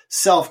of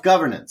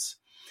self-governance.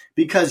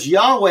 Because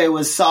Yahweh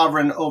was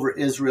sovereign over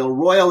Israel,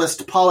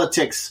 royalist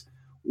politics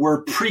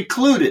were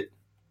precluded.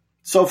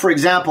 So, for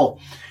example,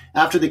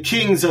 after the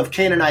kings of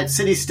Canaanite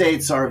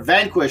city-states are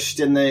vanquished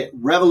in the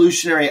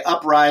revolutionary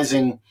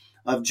uprising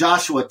of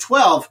Joshua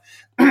 12,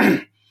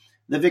 the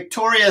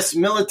victorious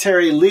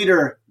military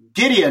leader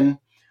Gideon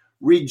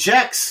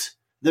rejects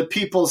the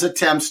people's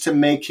attempts to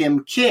make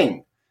him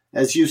king.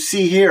 As you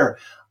see here,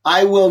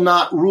 I will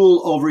not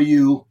rule over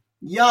you,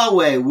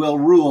 Yahweh will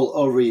rule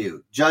over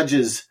you.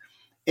 Judges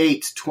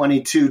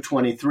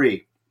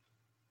 8:22-23.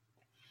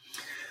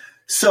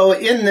 So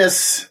in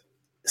this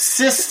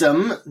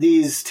system,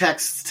 these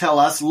texts tell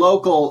us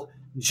local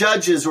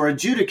judges or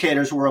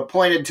adjudicators were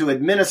appointed to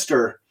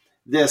administer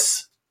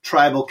this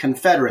tribal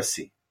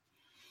confederacy.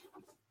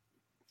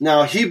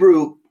 Now,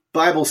 Hebrew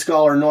Bible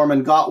scholar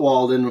Norman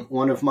Gottwald, and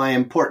one of my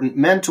important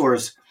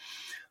mentors,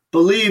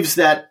 believes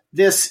that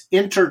this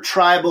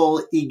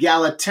intertribal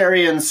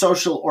egalitarian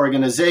social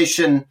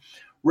organization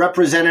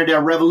represented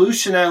a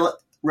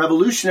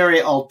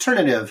revolutionary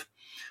alternative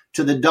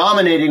to the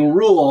dominating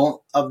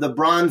rule of the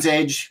Bronze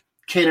Age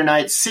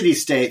Canaanite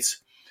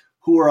city-states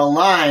who were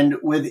aligned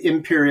with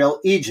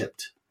imperial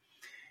Egypt.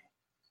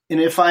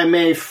 And if I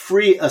may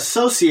free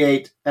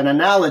associate an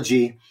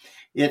analogy,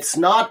 it's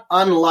not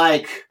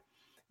unlike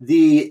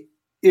the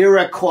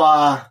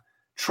Iroquois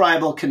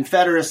tribal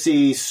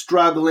confederacy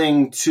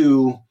struggling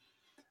to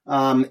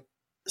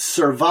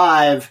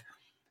survive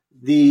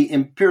the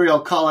imperial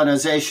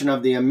colonization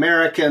of the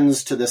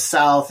Americans to the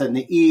south and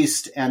the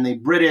east, and the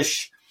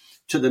British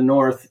to the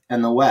north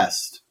and the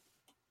west.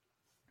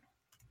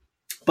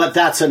 But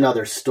that's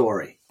another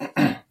story.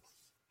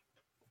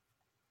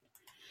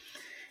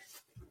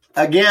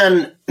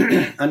 Again,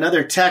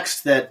 another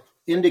text that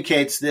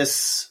indicates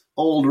this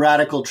old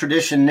radical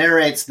tradition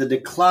narrates the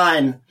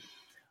decline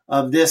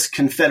of this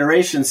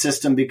confederation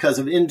system because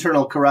of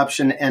internal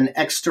corruption and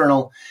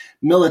external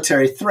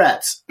military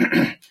threats.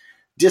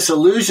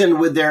 Disillusioned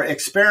with their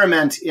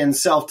experiment in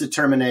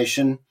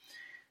self-determination,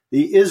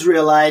 the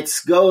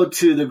Israelites go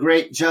to the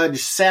great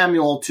judge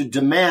Samuel to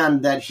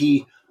demand that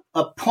he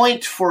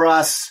appoint for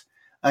us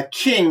a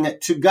king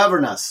to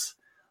govern us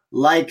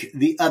like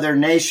the other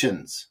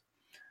nations.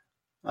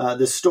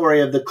 The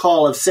story of the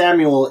call of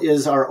Samuel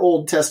is our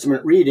Old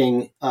Testament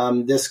reading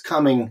this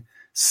coming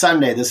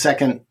Sunday, the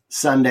second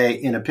Sunday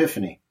in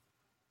Epiphany.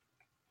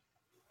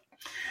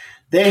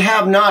 They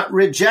have not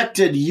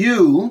rejected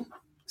you,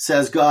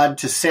 says God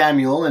to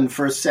Samuel in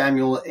 1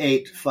 Samuel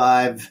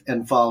 8:5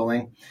 and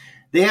following.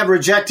 They have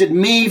rejected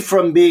me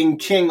from being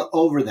king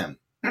over them.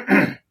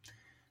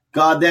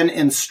 God then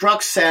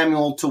instructs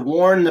Samuel to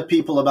warn the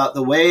people about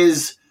the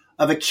ways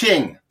of a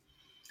king.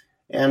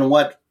 And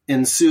what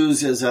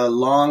ensues is a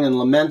long and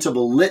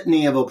lamentable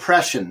litany of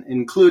oppression,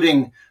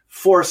 including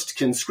forced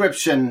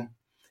conscription,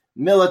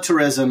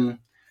 militarism,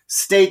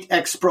 state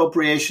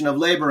expropriation of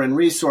labor and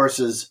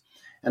resources,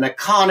 an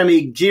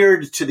economy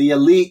geared to the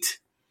elite,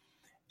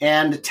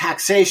 and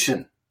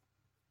taxation.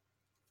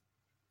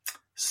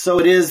 So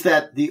it is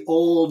that the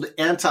old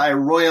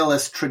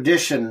anti-royalist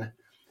tradition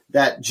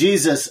that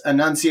Jesus'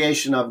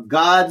 enunciation of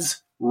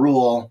God's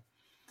rule,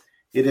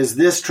 it is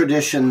this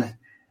tradition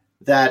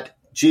that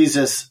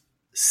Jesus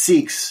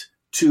seeks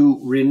to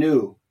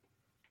renew.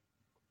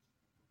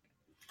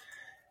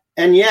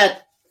 And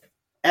yet,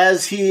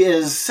 as he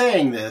is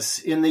saying this,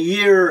 in the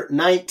year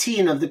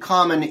 19 of the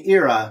Common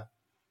Era,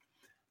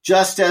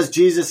 just as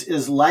Jesus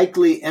is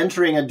likely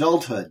entering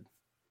adulthood,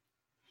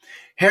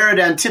 Herod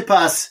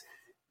Antipas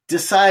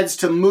decides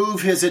to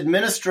move his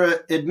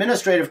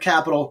administrative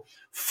capital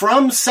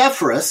from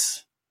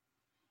Sepphoris,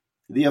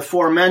 the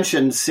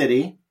aforementioned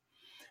city,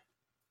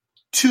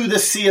 to the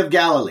Sea of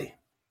Galilee.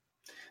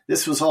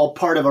 This was all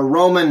part of a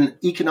Roman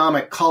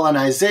economic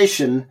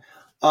colonization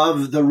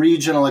of the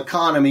regional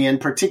economy,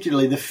 and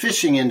particularly the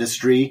fishing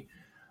industry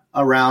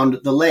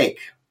around the lake.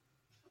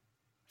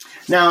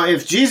 Now,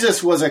 if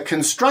Jesus was a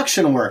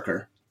construction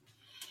worker,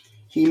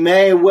 he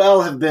may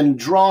well have been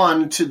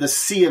drawn to the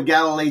Sea of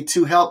Galilee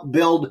to help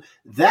build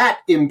that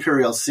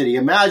imperial city.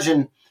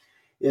 Imagine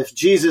if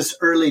Jesus'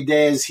 early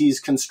days, he's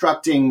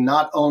constructing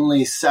not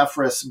only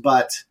Sepphoris,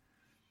 but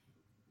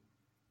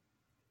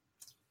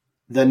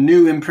the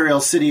new imperial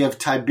city of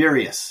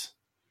Tiberias.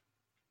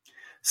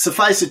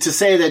 Suffice it to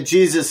say that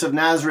Jesus of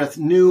Nazareth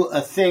knew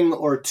a thing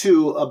or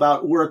two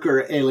about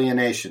worker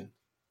alienation.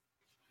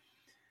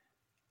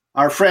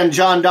 Our friend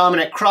John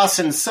Dominic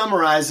Crossan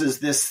summarizes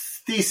this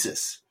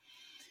thesis.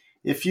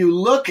 If you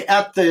look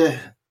at the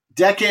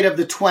decade of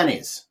the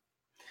 20s,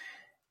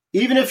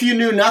 even if you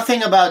knew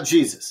nothing about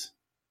Jesus,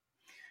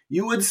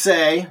 you would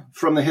say,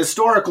 from the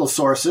historical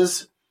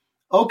sources,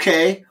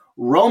 okay,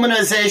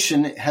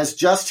 Romanization has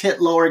just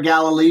hit Lower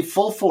Galilee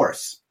full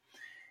force,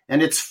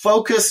 and it's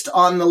focused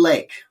on the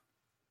lake.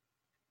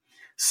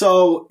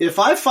 So if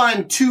I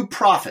find two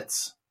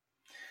prophets,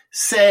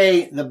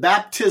 say the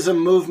baptism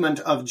movement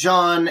of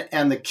John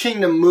and the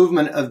kingdom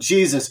movement of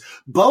Jesus,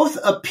 both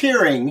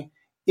appearing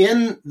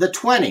in the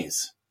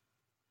 20s,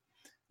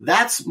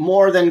 that's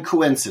more than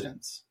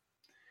coincidence.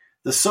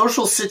 The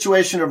social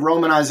situation of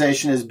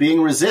Romanization is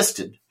being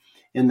resisted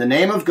in the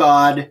name of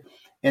God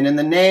and in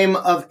the name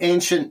of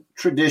ancient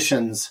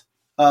traditions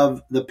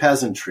of the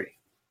peasantry.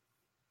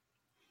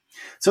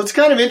 So it's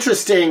kind of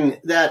interesting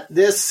that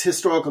this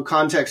historical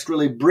context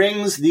really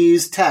brings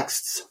these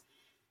texts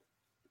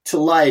to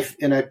life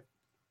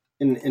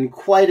in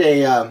quite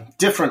a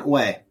different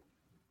way.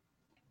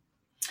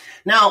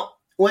 Now,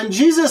 when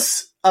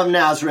Jesus of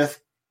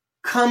Nazareth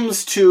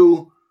comes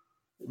to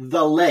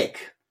the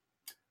lake,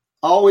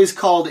 always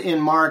called in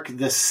Mark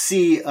the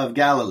Sea of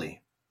Galilee,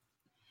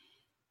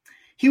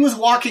 he was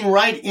walking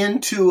right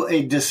into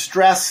a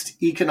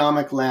distressed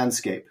economic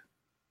landscape.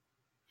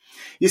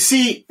 You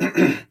see,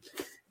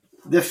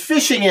 the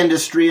fishing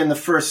industry in the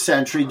first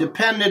century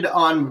depended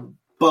on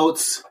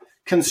boats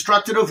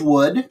constructed of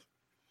wood,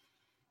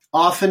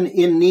 often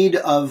in need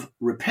of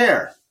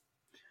repair.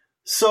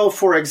 So,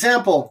 for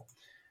example,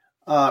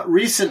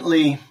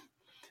 recently,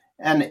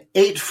 an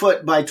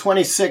 8-foot by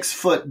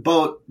 26-foot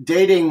boat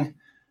dating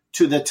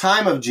to the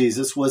time of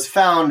Jesus was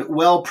found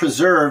well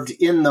preserved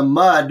in the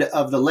mud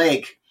of the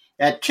lake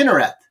at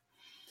Kinnereth.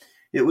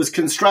 It was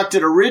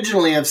constructed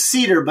originally of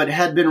cedar, but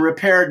had been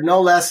repaired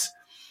no less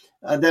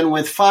than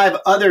with 5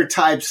 other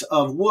types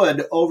of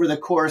wood over the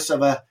course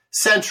of a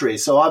century.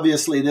 So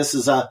obviously this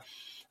is a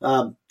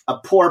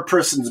poor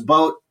person's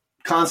boat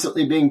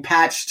constantly being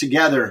patched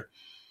together.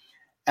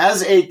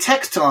 As a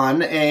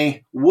tekton,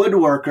 a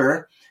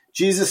woodworker,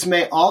 Jesus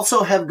may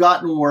also have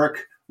gotten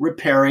work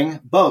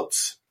repairing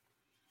boats.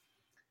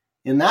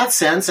 In that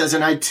sense, as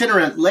an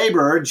itinerant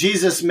laborer,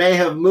 Jesus may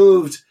have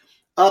moved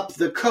up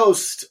the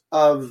coast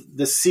of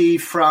the sea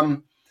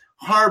from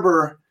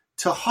harbor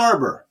to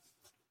harbor.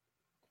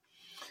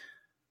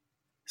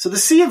 So the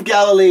Sea of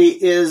Galilee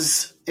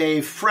is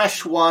a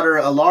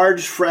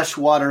large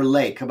freshwater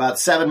lake, about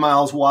 7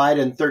 miles wide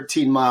and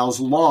 13 miles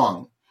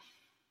long.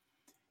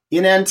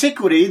 In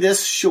antiquity,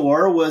 this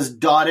shore was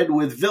dotted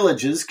with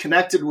villages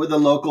connected with the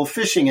local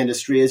fishing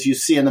industry, as you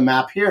see in the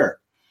map here.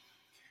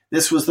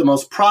 This was the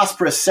most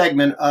prosperous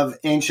segment of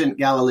ancient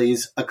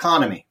Galilee's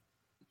economy.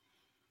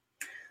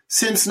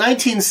 Since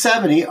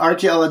 1970,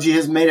 archaeology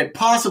has made it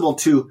possible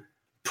to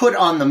put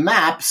on the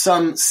map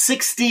some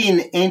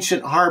 16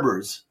 ancient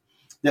harbors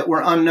that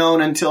were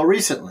unknown until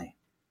recently.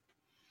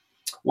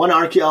 One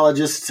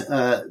archaeologist,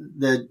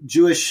 the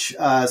Jewish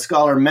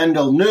scholar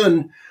Mendel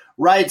Nun,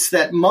 writes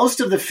that most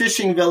of the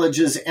fishing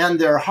villages and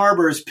their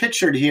harbors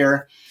pictured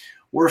here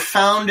were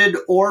founded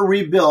or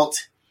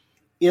rebuilt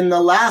in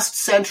the last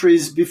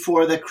centuries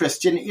before the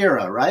Christian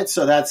era, right?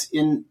 So that's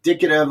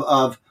indicative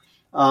of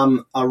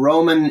a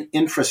Roman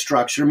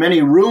infrastructure.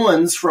 Many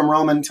ruins from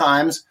Roman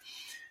times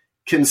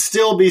can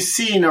still be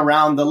seen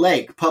around the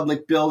lake.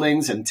 Public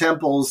buildings and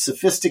temples,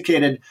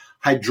 sophisticated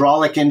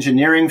hydraulic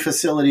engineering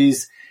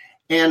facilities,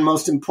 and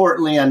most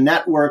importantly, a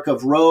network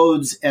of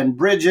roads and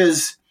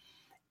bridges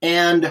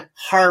and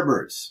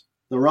harbors.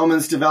 The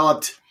Romans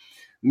developed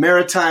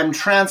maritime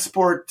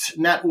transport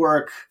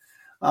network.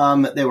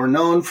 They were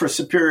known for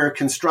superior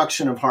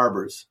construction of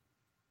harbors.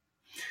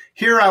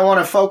 Here I want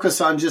to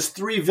focus on just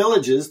 3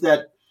 villages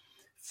that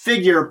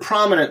figure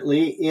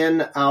prominently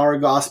in our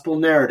gospel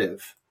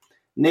narrative,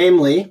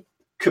 namely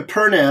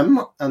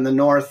Capernaum on the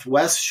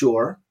northwest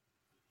shore,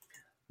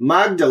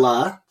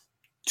 Magdala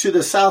to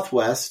the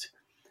southwest,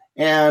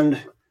 and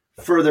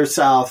further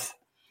south,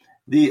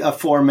 the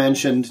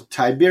aforementioned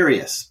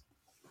Tiberias.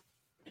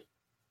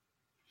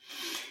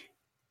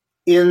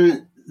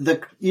 In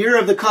the year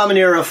of the Common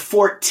Era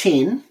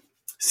 14,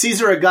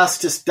 Caesar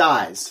Augustus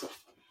dies,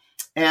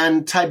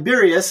 and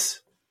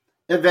Tiberius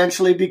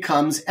eventually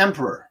becomes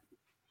emperor.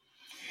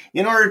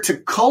 In order to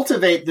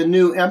cultivate the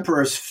new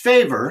emperor's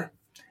favor,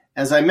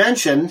 as I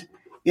mentioned,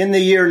 in the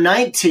year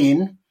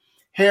 19,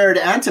 Herod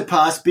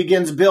Antipas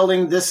begins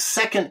building this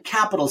second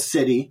capital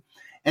city,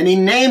 and he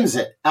names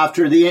it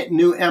after the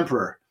new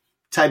emperor,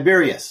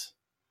 Tiberius.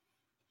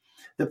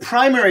 The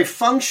primary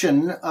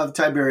function of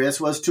Tiberius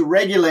was to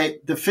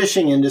regulate the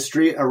fishing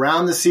industry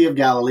around the Sea of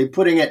Galilee,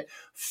 putting it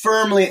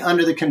firmly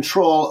under the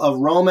control of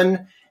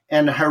Roman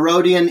and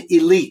Herodian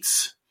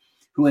elites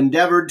who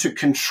endeavored to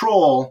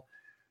control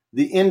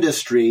the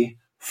industry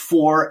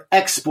for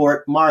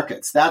export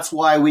markets. That's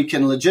why we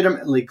can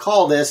legitimately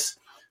call this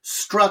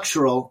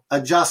structural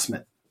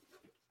adjustment.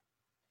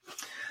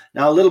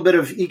 Now, a little bit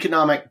of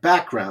economic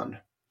background.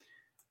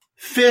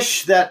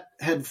 Fish that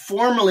had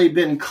formerly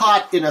been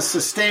caught in a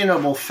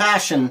sustainable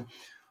fashion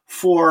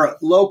for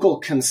local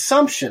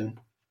consumption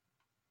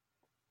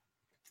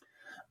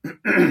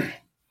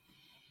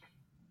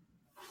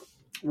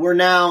were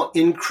now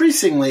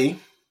increasingly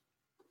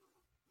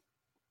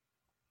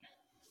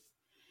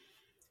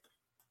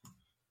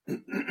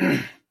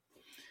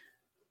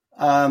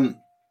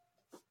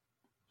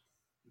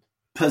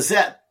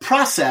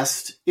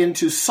processed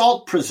into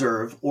salt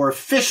preserve or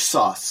fish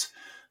sauce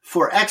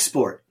for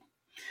export.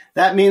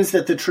 That means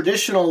that the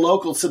traditional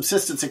local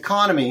subsistence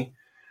economy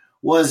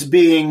was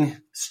being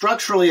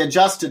structurally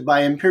adjusted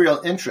by imperial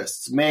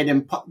interests,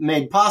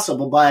 made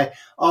possible by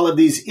all of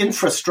these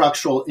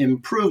infrastructural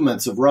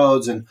improvements of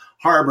roads and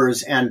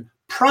harbors and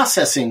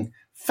processing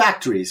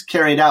factories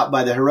carried out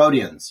by the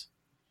Herodians.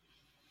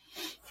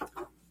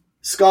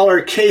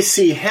 Scholar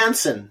K.C.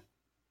 Hansen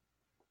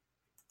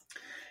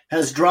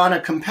has drawn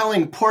a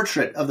compelling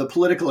portrait of the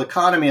political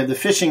economy of the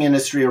fishing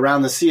industry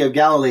around the Sea of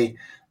Galilee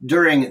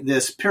during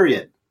this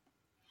period.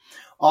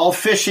 All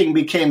fishing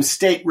became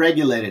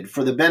state-regulated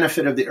for the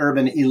benefit of the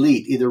urban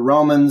elite, either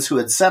Romans who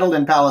had settled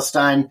in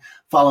Palestine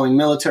following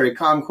military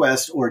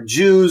conquest or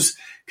Jews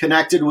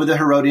connected with the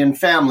Herodian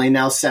family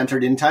now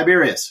centered in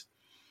Tiberias.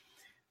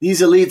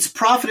 These elites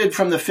profited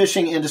from the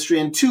fishing industry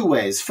in 2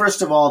 ways.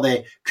 First of all,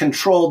 they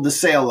controlled the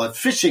sale of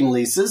fishing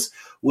leases,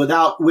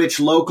 without which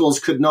locals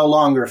could no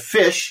longer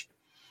fish.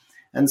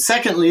 And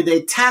secondly,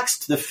 they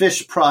taxed the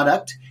fish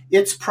product,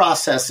 its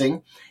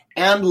processing,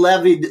 and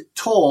levied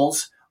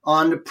tolls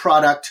on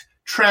product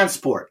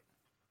transport.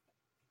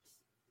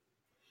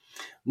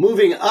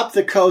 Moving up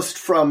the coast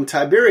from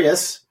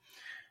Tiberias,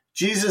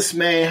 Jesus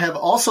may have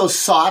also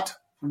sought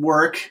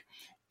work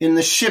in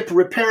the ship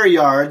repair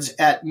yards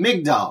at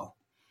Migdal,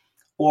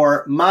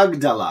 or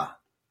Magdala,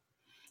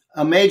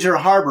 a major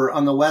harbor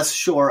on the west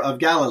shore of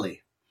Galilee.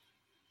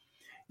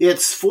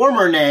 Its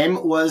former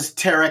name was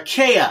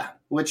Tarichaea,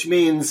 which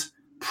means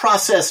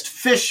processed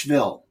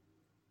fishville.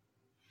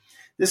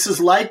 This is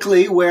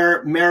likely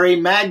where Mary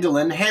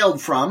Magdalene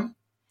hailed from,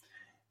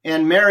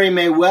 and Mary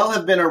may well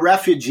have been a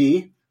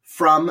refugee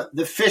from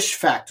the fish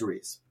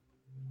factories.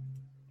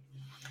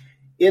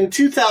 In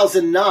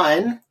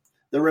 2009,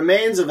 the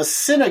remains of a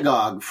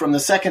synagogue from the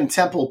Second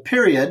Temple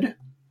period,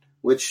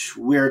 which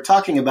we're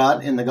talking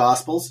about in the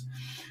Gospels,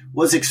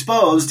 was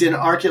exposed in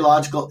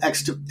archaeological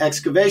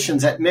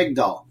excavations at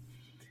Migdal.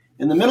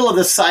 In the middle of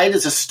the site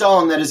is a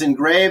stone that is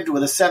engraved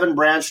with a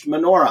 7-branched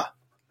menorah.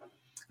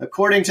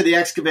 According to the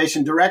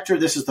excavation director,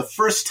 this is the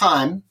first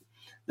time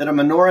that a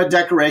menorah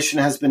decoration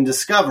has been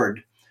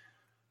discovered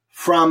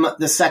from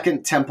the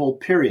Second Temple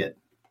period.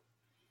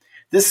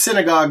 This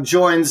synagogue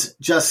joins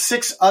just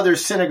 6 other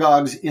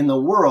synagogues in the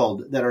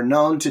world that are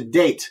known to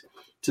date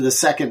to the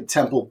Second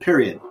Temple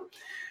period.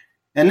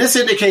 And this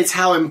indicates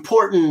how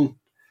important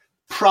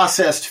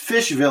processed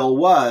fishville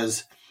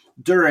was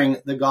during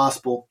the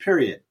Gospel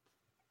period.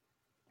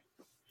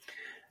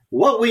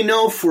 What we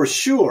know for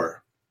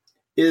sure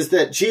is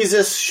that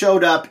Jesus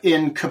showed up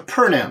in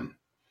Capernaum,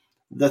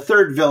 the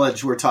third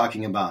village we're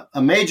talking about,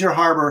 a major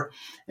harbor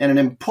and an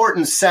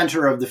important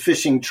center of the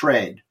fishing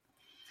trade.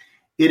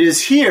 It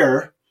is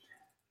here,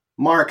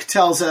 Mark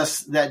tells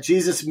us, that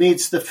Jesus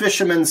meets the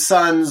fishermen's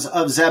sons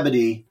of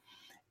Zebedee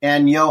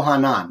and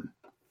Yohanan.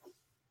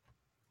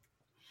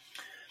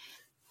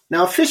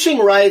 Now, fishing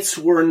rights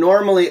were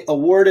normally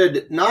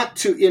awarded not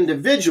to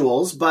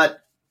individuals,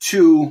 but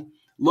to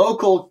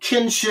local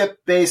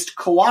kinship-based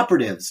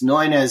cooperatives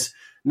known as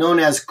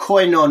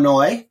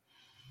koinonoi,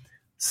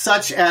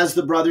 such as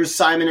the brothers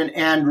Simon and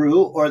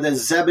Andrew or the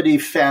Zebedee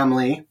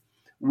family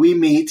we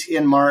meet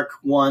in Mark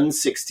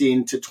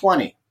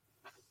 1:16-20.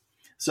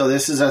 So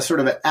this is a sort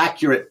of an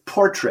accurate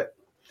portrait.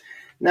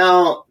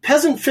 Now,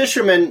 peasant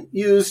fishermen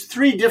used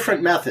 3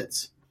 different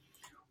methods.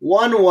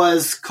 One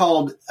was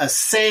called a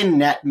seine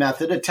net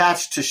method,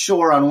 attached to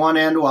shore on one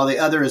end while the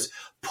other is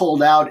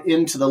pulled out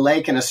into the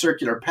lake in a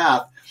circular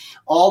path.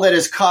 All that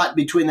is caught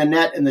between the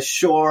net and the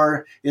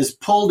shore is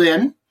pulled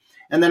in,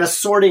 and then a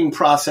sorting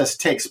process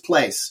takes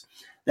place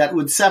that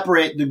would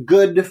separate the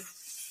good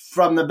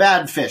from the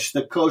bad fish,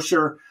 the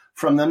kosher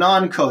from the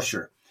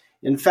non-kosher.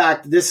 In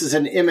fact, this is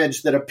an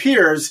image that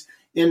appears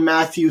in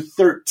Matthew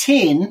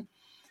 13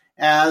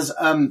 as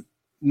a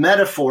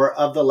metaphor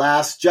of the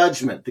last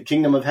judgment. The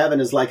kingdom of heaven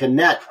is like a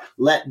net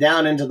let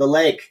down into the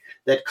lake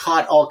that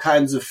caught all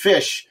kinds of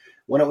fish.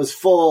 When it was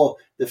full,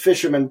 the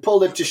fishermen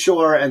pulled it to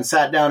shore and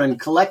sat down and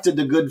collected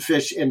the good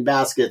fish in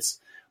baskets,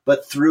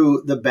 but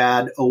threw the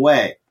bad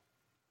away.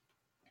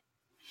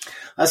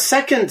 A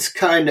second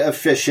kind of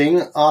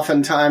fishing,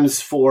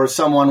 oftentimes for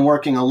someone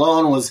working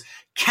alone, was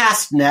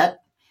cast net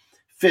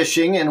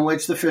fishing, in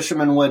which the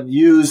fishermen would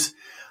use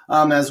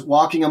as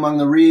walking among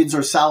the reeds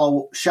or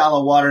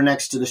shallow water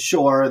next to the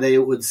shore. They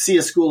would see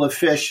a school of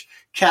fish,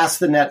 cast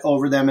the net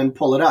over them, and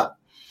pull it up.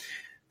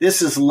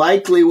 This is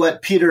likely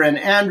what Peter and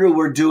Andrew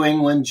were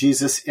doing when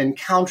Jesus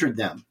encountered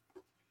them.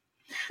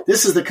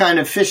 This is the kind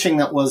of fishing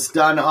that was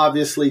done,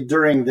 obviously,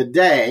 during the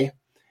day.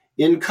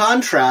 In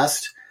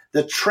contrast,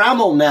 the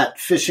trammel net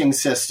fishing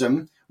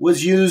system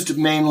was used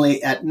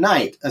mainly at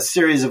night. A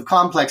series of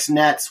complex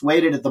nets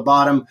weighted at the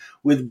bottom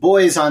with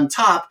buoys on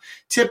top,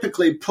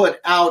 typically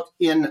put out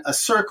in a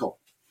circle.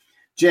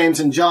 James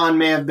and John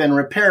may have been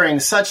repairing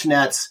such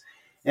nets,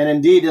 and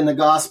indeed in the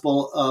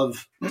Gospel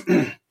of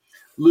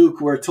Luke,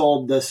 we're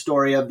told the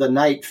story of the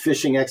night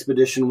fishing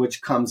expedition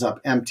which comes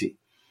up empty.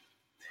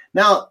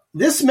 Now,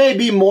 this may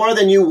be more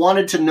than you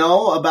wanted to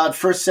know about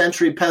first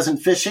century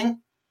peasant fishing,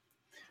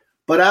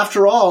 but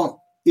after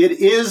all, it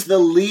is the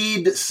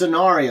lead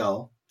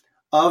scenario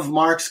of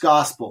Mark's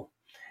gospel.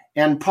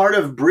 And part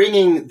of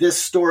bringing this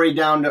story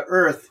down to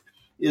earth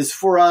is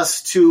for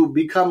us to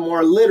become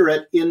more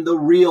literate in the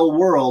real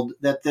world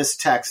that this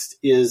text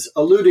is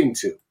alluding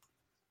to.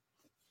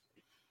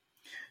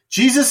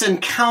 Jesus'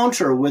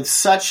 encounter with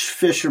such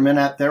fishermen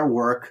at their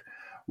work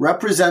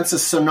represents a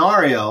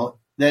scenario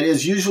that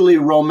is usually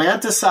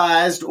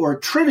romanticized or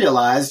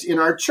trivialized in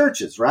our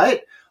churches,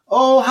 right?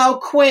 Oh, how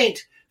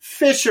quaint,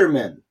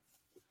 fishermen.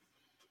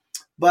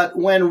 But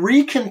when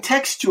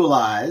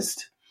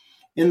recontextualized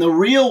in the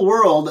real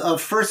world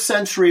of first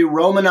century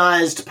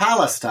Romanized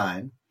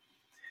Palestine,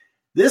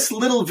 this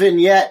little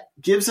vignette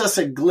gives us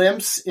a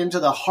glimpse into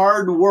the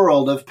hard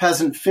world of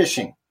peasant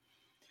fishing,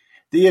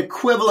 the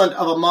equivalent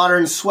of a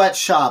modern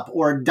sweatshop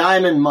or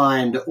diamond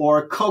mine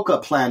or coca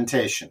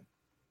plantation.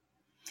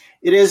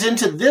 It is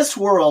into this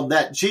world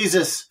that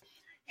Jesus,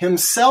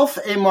 himself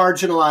a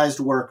marginalized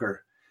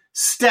worker,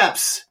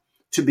 steps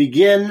to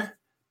begin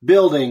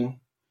building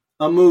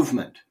a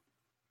movement.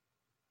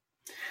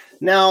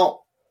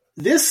 Now,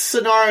 this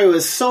scenario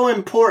is so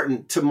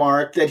important to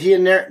Mark that he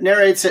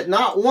narrates it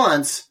not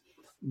once,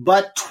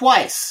 but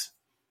twice,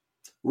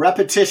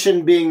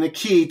 repetition being the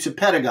key to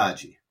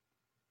pedagogy.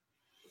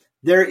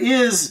 There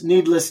is,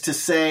 needless to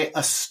say,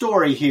 a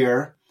story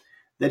here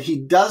that he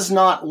does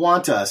not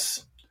want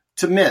us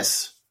to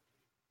miss.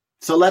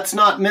 So let's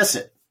not miss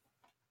it.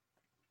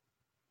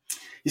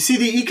 You see,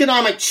 the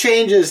economic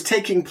changes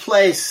taking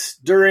place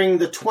during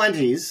the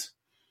 20s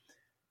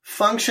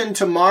function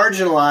to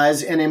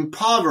marginalize and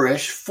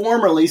impoverish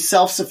formerly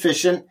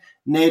self-sufficient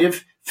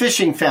native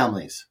fishing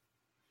families.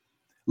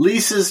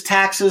 Leases,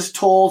 taxes,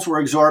 tolls were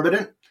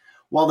exorbitant,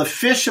 while the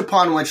fish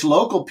upon which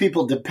local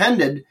people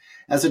depended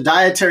as a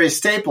dietary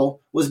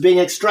staple was being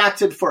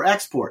extracted for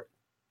export.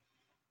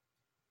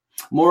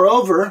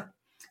 Moreover,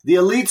 the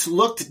elites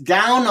looked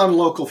down on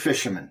local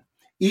fishermen,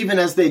 even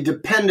as they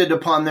depended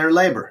upon their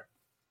labor.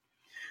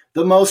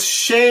 The most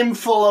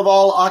shameful of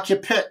all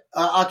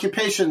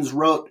occupations,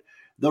 wrote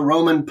the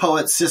Roman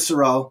poet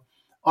Cicero,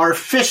 are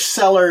fish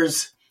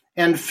sellers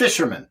and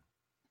fishermen.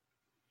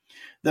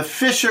 The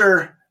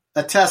fisher,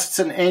 attests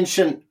an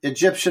ancient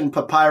Egyptian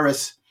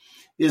papyrus,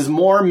 is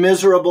more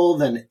miserable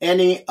than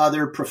any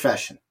other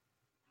profession.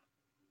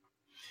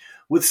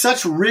 With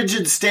such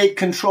rigid state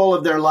control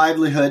of their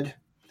livelihood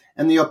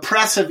and the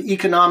oppressive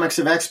economics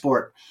of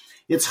export,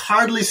 it's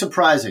hardly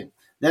surprising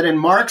that in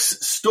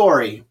Mark's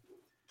story,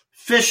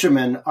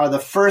 fishermen are the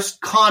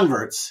first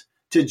converts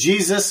to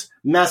Jesus'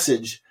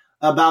 message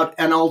about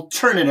an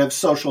alternative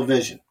social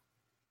vision.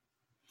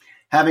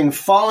 Having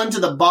fallen to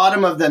the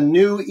bottom of the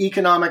new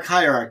economic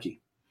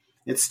hierarchy,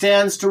 it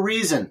stands to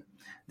reason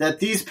that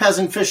these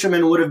peasant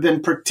fishermen would have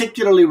been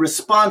particularly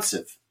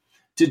responsive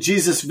to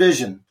Jesus'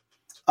 vision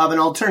of an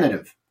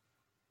alternative.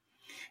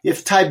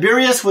 If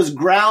Tiberias was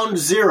ground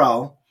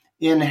zero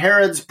in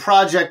Herod's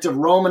project of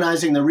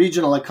Romanizing the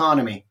regional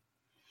economy,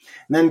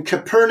 then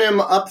Capernaum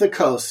up the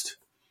coast,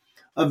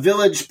 a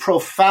village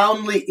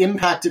profoundly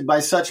impacted by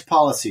such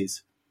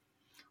policies,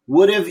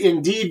 would have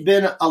indeed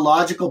been a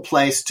logical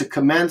place to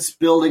commence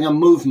building a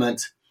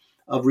movement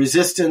of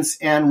resistance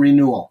and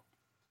renewal.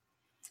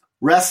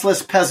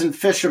 Restless peasant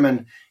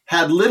fishermen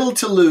had little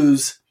to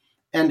lose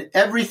and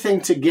everything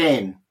to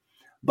gain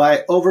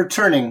by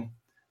overturning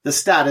the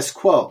status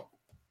quo.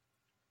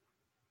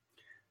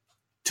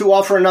 To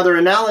offer another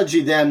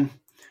analogy, then,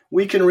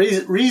 we can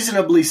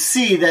reasonably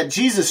see that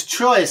Jesus'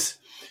 choice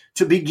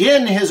to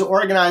begin his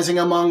organizing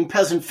among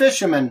peasant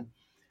fishermen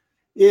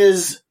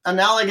is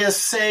analogous,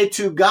 say,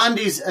 to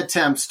Gandhi's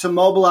attempts to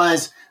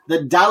mobilize the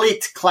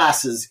Dalit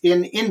classes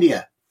in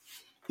India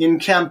in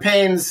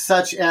campaigns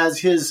such as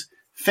his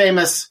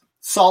famous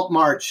Salt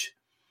March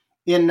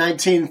in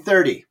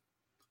 1930.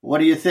 What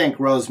do you think,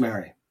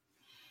 Rosemary?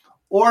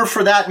 Or,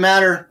 for that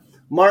matter,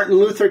 Martin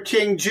Luther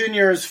King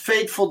Jr.'s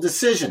fateful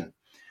decision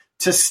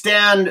to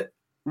stand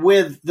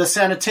with the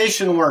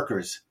sanitation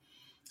workers'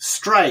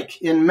 strike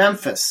in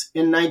Memphis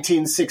in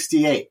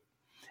 1968,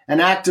 an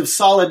act of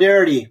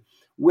solidarity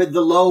with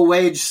the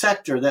low-wage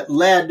sector that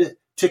led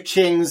to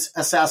King's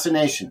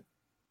assassination.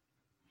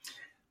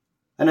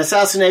 An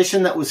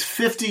assassination that was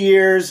 50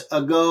 years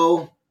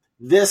ago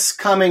this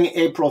coming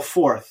April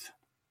 4th.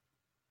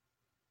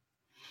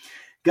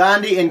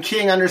 Gandhi and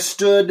King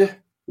understood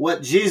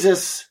what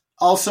Jesus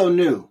also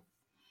knew,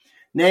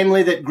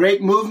 namely that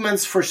great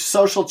movements for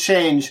social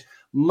change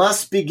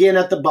must begin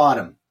at the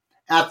bottom,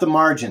 at the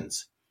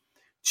margins.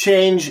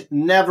 Change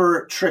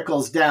never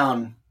trickles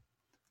down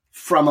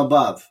from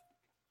above.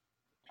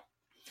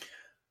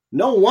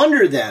 No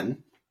wonder,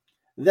 then,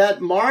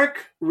 that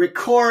Mark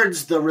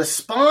records the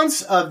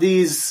response of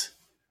these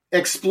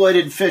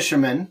exploited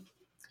fishermen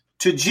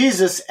to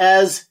Jesus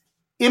as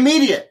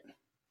immediate.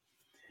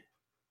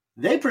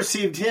 They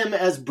perceived him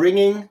as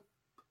bringing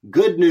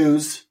good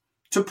news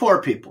to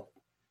poor people.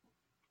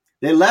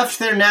 They left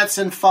their nets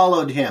and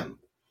followed him.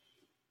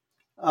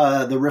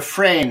 The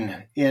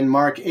refrain in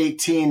Mark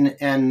 18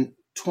 and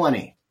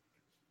 20.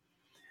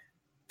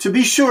 To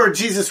be sure,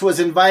 Jesus was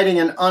inviting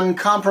an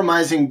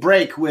uncompromising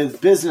break with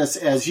business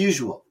as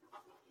usual.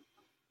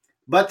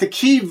 But the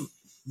key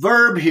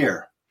verb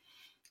here,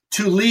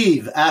 to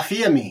leave,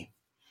 aphiemi,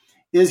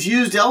 is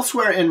used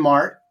elsewhere in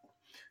Mark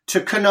to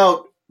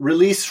connote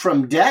release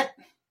from debt,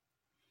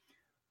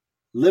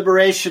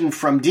 liberation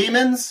from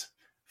demons,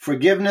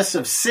 forgiveness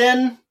of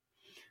sin,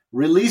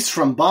 release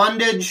from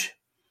bondage.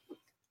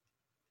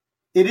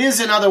 It is,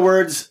 in other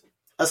words,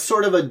 a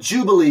sort of a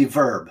jubilee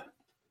verb.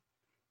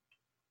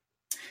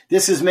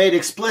 This is made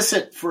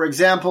explicit, for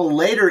example,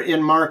 later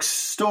in Mark's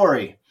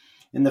story,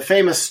 in the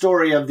famous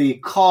story of the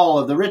call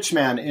of the rich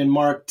man in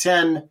Mark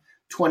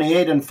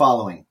 10:28 and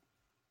following.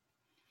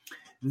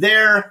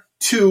 There,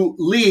 to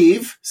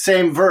leave,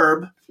 same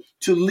verb,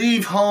 to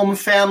leave home,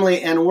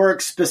 family, and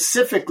work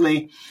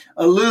specifically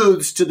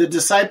alludes to the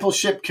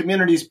discipleship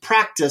community's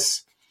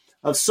practice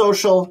of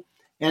social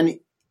and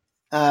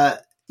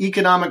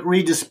economic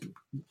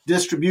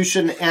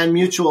redistribution and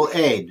mutual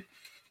aid.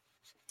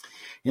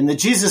 In the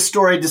Jesus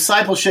story,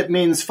 discipleship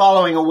means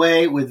following a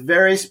way with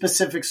very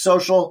specific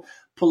social,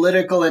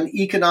 political, and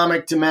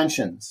economic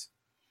dimensions.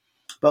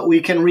 but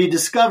we can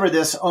rediscover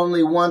this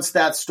only once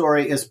that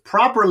story is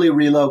properly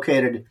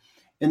relocated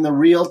in the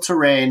real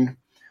terrain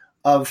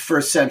of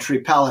first century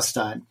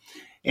Palestine.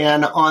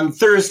 And on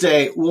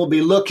Thursday, we'll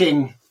be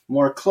looking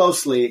more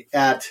closely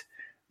at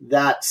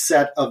that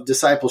set of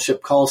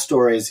discipleship call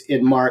stories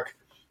in Mark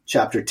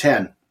chapter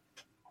 10.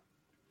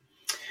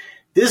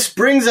 This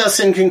brings us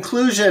in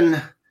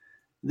conclusion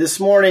this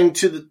morning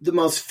to the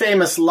most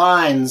famous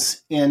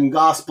lines in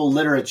gospel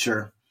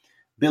literature,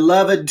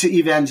 beloved to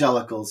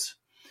evangelicals,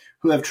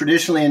 who have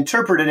traditionally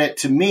interpreted it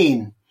to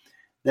mean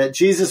that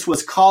Jesus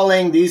was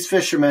calling these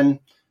fishermen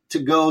to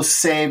go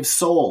save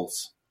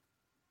souls.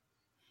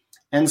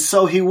 And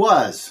so he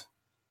was.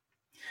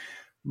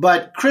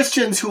 But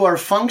Christians who are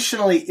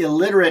functionally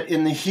illiterate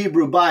in the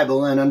Hebrew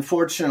Bible, and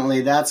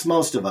unfortunately that's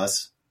most of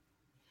us,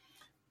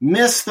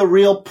 miss the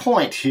real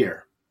point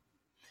here.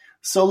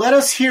 So let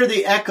us hear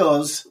the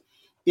echoes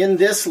in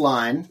this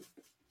line,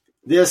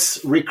 this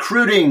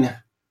recruiting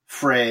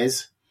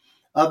phrase,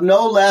 of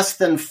no less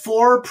than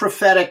 4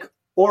 prophetic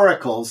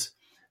oracles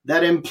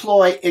that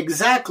employ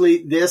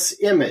exactly this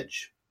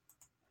image.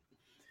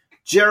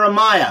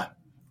 Jeremiah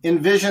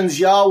envisions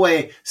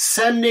Yahweh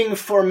sending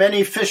for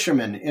many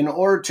fishermen in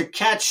order to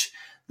catch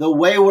the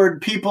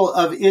wayward people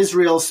of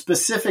Israel,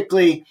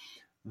 specifically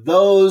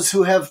those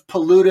who have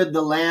polluted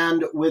the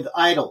land with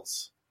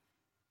idols.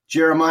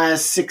 Jeremiah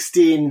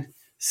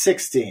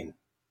 16:16.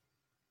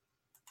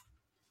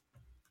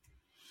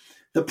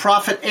 The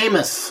prophet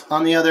Amos,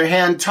 on the other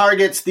hand,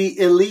 targets the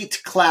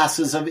elite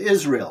classes of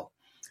Israel,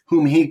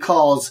 whom he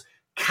calls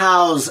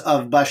cows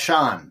of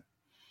Bashan,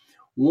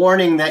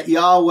 warning that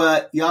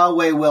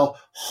Yahweh will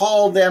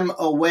haul them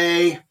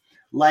away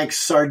like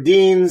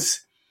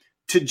sardines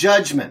to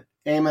judgment.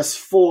 Amos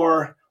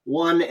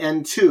 4:1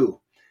 and 2.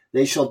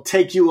 They shall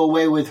take you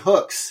away with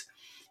hooks,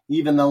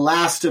 even the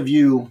last of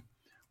you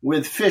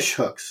with fish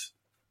hooks.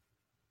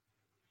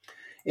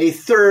 A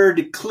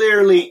third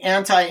clearly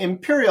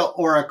anti-imperial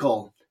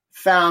oracle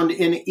found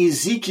in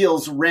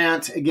Ezekiel's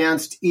rant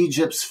against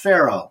Egypt's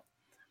Pharaoh.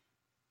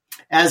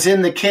 As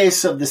in the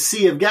case of the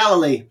Sea of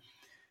Galilee,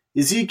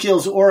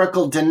 Ezekiel's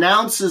oracle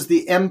denounces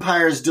the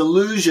empire's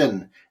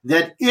delusion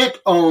that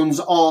it owns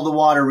all the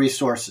water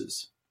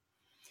resources.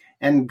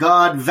 And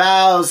God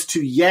vows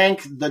to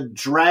yank the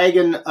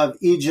dragon of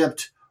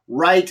Egypt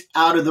right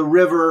out of the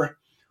river,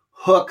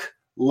 hook,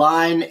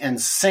 line,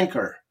 and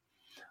sinker,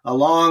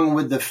 along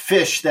with the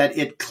fish that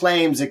it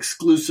claims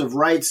exclusive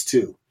rights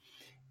to.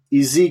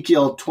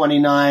 Ezekiel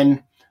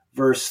 29,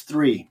 verse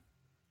 3.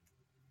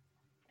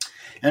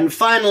 And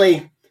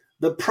finally,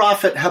 the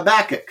prophet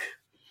Habakkuk,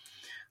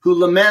 who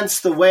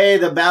laments the way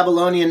the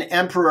Babylonian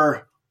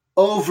emperor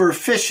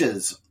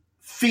overfishes,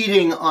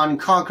 feeding on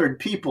conquered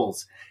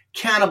peoples,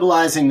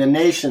 cannibalizing the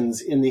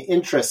nations in the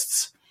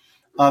interests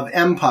of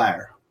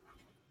empire.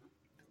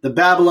 The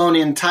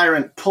Babylonian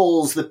tyrant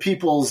pulls the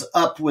peoples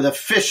up with a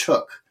fish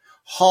hook,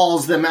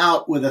 hauls them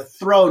out with a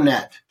throw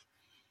net,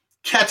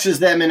 catches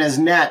them in his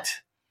net.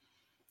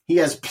 He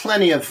has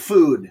plenty of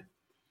food.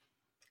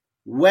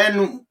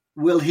 When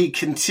will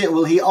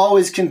he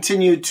always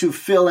continue to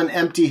fill and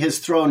empty his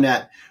throw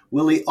net?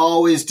 Will he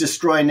always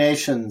destroy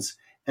nations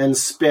and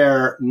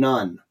spare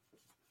none?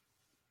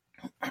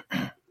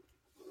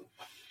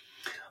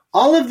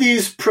 All of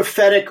these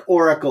prophetic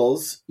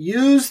oracles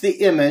use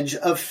the image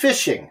of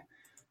fishing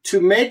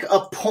to make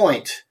a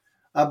point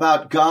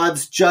about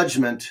God's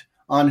judgment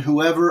on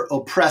whoever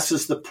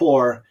oppresses the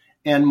poor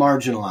and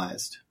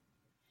marginalized.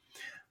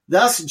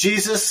 Thus,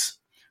 Jesus,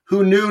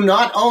 who knew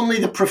not only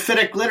the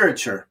prophetic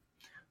literature,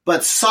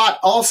 but sought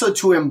also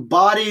to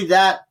embody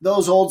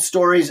those old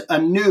stories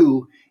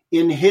anew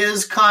in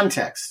his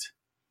context.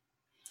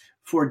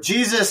 For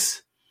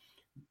Jesus,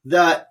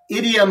 the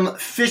idiom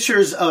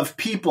fishers of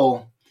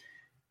people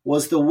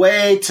was the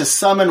way to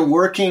summon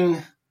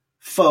working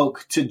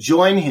folk to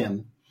join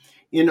him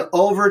in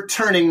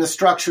overturning the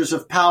structures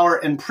of power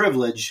and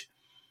privilege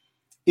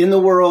in the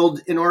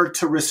world in order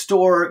to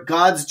restore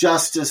God's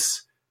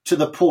justice to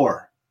the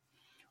poor.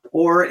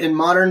 Or in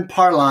modern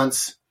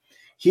parlance,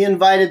 he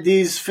invited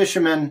these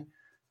fishermen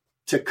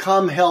to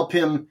come help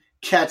him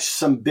catch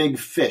some big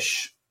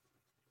fish.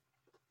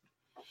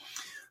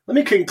 Let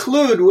me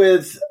conclude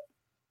with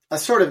a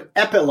sort of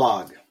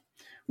epilogue,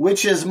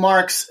 which is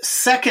Mark's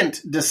second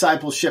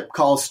discipleship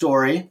call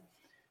story,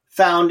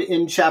 found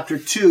in chapter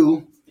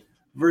 2,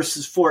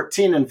 verses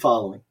 14 and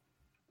following.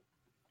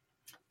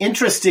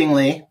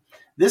 Interestingly,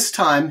 this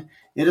time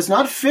it is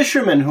not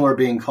fishermen who are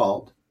being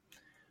called,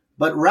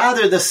 but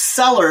rather the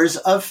sellers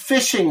of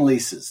fishing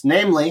leases,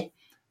 namely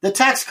the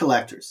tax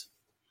collectors.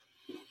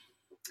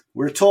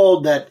 We're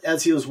told that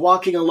as he was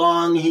walking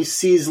along, he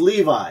sees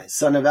Levi,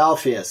 son of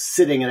Alphaeus,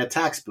 sitting in a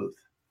tax booth.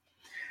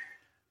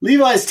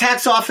 Levi's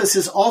tax office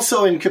is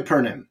also in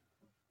Capernaum.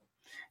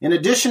 In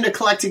addition to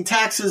collecting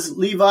taxes,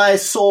 Levi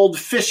sold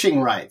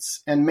fishing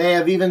rights and may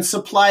have even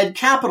supplied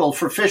capital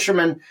for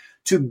fishermen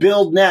to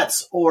build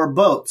nets or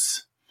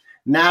boats.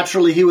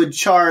 Naturally, he would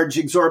charge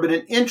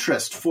exorbitant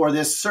interest for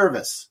this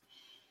service.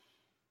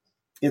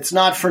 It's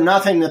not for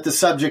nothing that the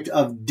subject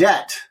of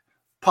debt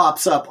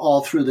pops up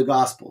all through the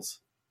Gospels.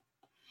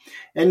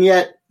 And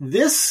yet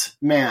this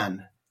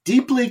man,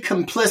 deeply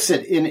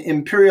complicit in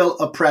imperial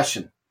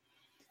oppression,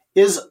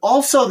 is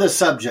also the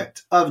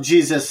subject of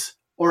Jesus'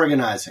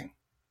 organizing.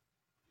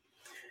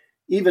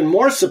 Even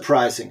more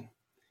surprising,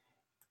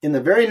 in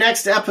the very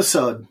next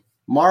episode,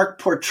 Mark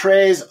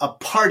portrays a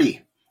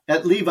party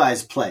at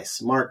Levi's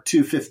place, Mark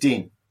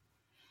 2:15.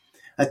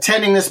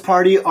 Attending this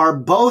party are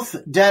both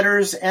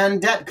debtors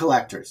and debt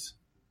collectors.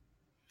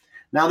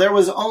 Now, there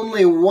was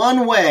only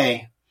one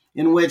way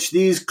in which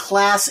these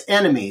class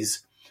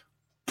enemies,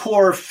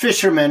 poor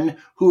fishermen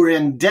who were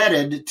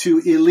indebted to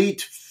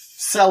elite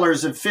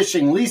sellers of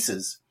fishing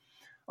leases,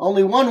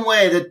 only one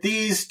way that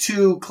these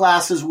two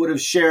classes would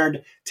have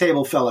shared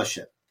table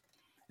fellowship.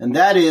 And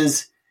that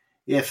is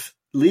if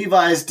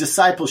Levi's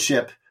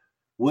discipleship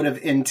would have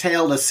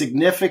entailed a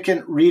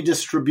significant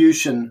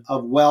redistribution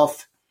of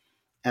wealth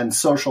and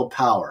social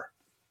power.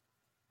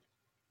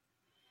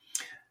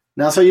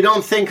 Now, so you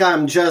don't think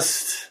I'm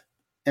just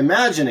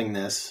imagining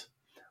this,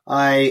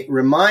 I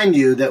remind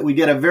you that we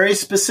get a very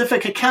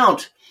specific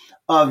account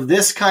of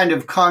this kind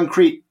of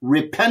concrete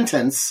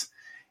repentance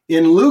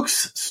in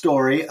Luke's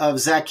story of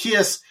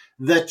Zacchaeus,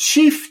 the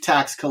chief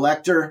tax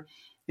collector,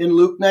 in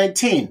Luke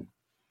 19.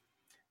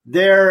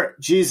 There,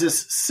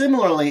 Jesus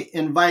similarly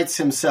invites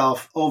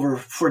himself over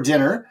for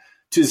dinner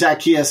to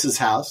Zacchaeus'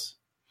 house,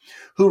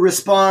 who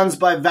responds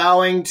by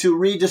vowing to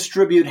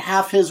redistribute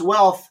half his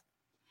wealth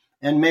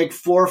and make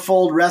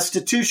fourfold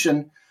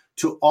restitution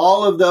to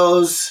all of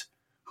those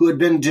who had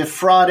been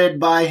defrauded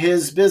by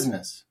his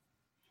business,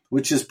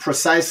 which is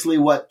precisely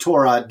what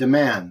Torah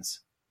demands.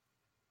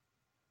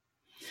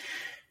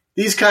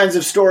 These kinds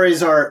of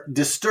stories are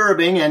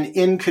disturbing and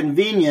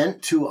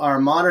inconvenient to our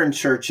modern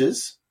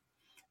churches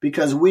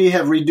because we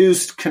have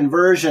reduced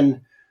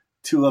conversion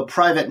to a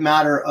private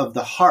matter of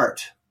the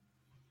heart.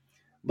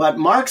 But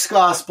Mark's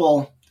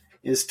gospel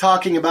is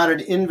talking about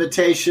an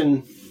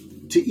invitation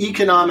to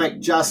economic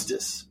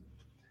justice,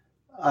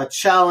 a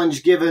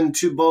challenge given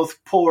to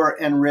both poor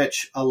and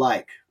rich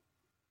alike.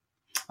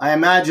 I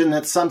imagine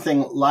that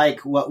something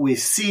like what we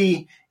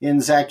see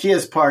in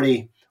Zacchaeus'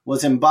 party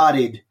was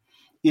embodied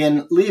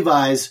in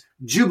Levi's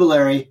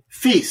jubilary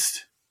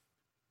feast.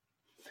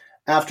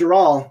 After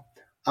all,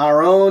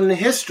 our own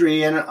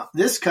history in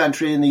this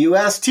country, in the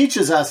U.S.,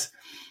 teaches us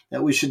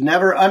that we should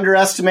never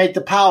underestimate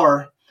the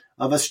power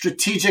of a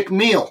strategic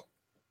meal.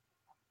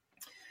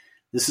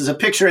 This is a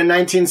picture in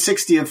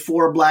 1960 of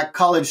 4 black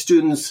college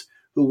students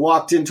who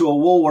walked into a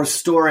Woolworth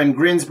store in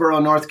Greensboro,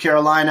 North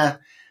Carolina,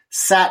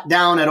 sat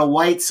down at a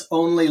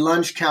whites-only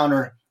lunch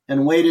counter,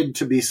 and waited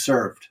to be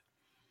served.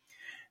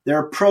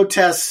 Their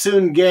protests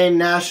soon gained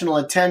national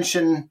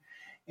attention,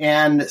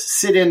 and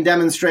sit-in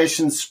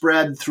demonstrations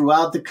spread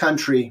throughout the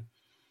country.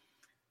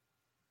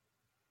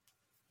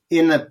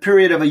 In a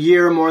period of a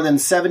year, more than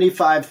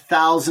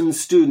 75,000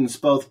 students,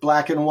 both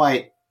black and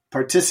white,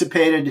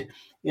 participated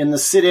in the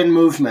sit-in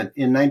movement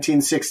in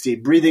 1960,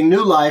 breathing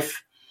new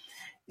life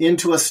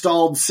into a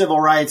stalled civil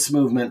rights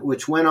movement,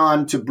 which went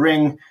on to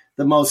bring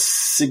the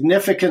most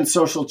significant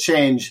social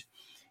change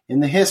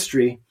in the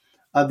history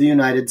of the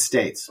United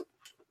States.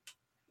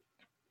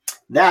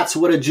 That's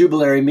what a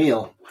jubilary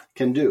meal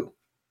can do.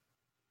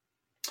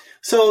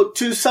 So,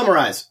 to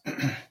summarize,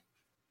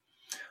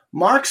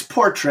 Mark's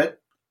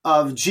portrait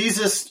of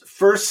Jesus'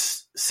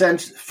 first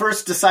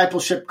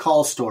discipleship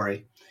call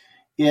story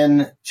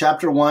in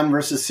chapter 1,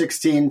 verses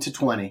 16 to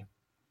 20,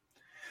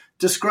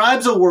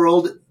 describes a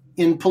world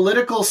in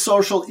political,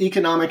 social,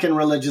 economic, and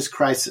religious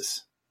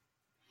crisis.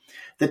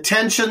 The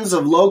tensions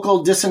of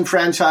local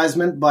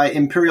disenfranchisement by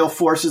imperial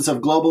forces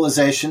of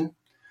globalization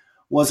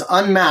was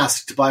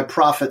unmasked by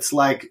prophets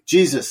like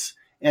Jesus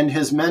and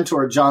his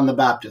mentor, John the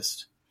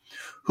Baptist,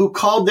 who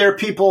called their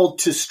people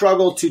to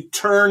struggle to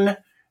turn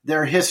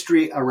their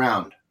history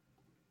around.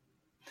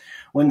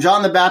 When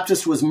John the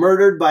Baptist was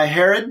murdered by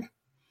Herod,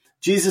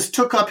 Jesus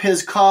took up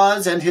his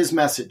cause and his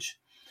message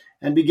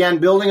and began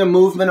building a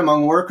movement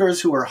among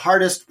workers who were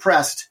hardest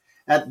pressed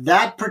at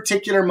that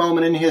particular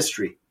moment in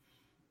history,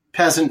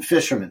 peasant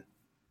fishermen.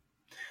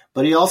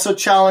 But he also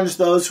challenged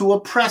those who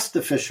oppressed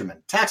the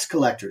fishermen, tax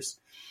collectors,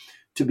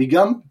 to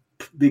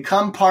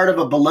become part of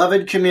a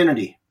beloved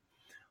community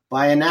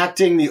by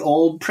enacting the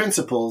old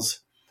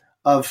principles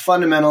of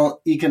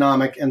fundamental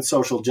economic and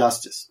social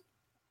justice.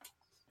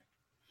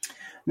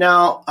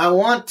 Now, I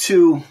want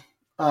to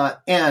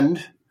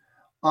end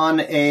on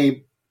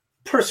a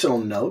personal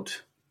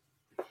note.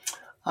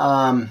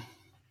 And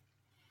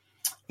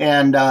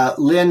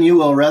Lynn, you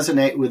will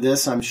resonate with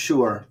this, I'm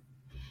sure.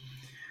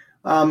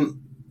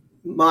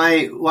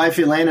 My wife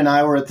Elaine and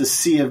I were at the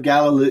Sea of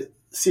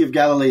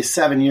Galilee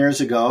 7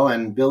 years ago,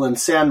 and Bill and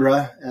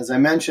Sandra, as I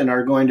mentioned,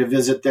 are going to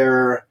visit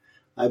there,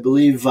 I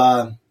believe,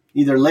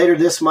 either later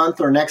this month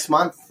or next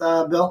month,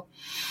 Bill?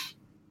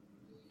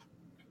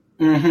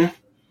 Mm-hmm.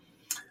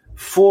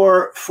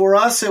 For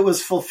us, it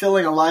was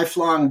fulfilling a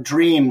lifelong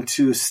dream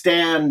to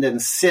stand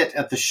and sit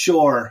at the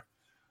shore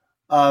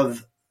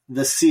of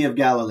the Sea of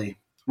Galilee,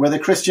 where the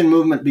Christian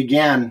movement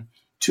began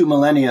 2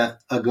 millennia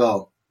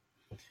ago.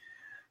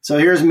 So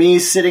here's me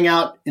sitting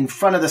out in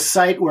front of the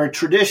site where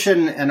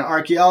tradition and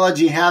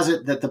archaeology has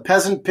it that the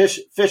peasant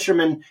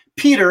fisherman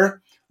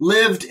Peter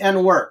lived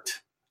and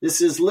worked.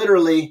 This is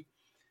literally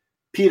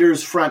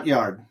Peter's front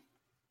yard.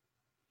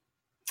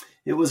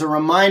 It was a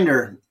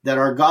reminder that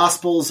our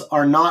Gospels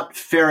are not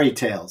fairy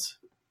tales,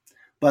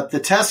 but the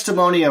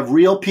testimony of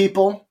real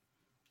people,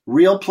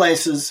 real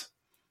places,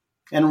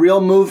 and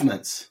real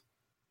movements,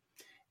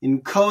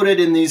 encoded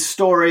in these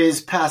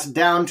stories passed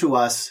down to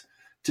us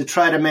to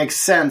try to make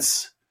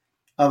sense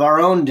of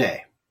our own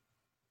day.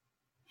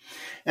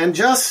 And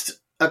just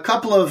a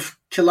couple of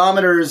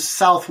kilometers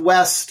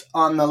southwest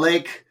on the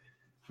lake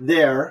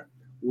there,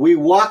 we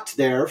walked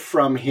there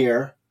from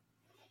here,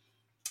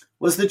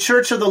 was the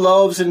Church of the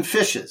Loaves and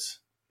Fishes,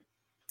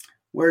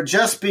 where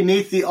just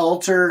beneath the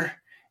altar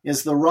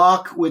is the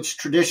rock which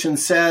tradition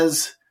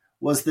says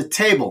was the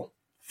table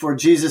for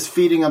Jesus'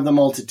 feeding of the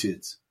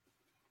multitudes,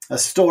 a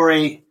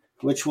story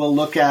which we'll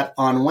look at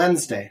on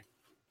Wednesday.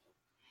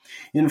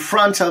 In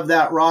front of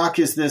that rock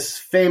is this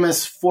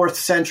famous 4th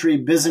century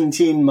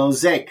Byzantine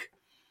mosaic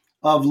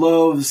of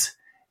loaves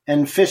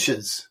and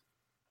fishes.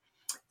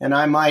 And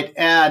I might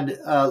add,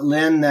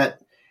 Lynn, that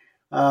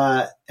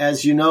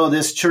as you know,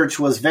 this church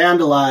was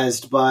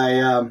vandalized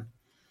by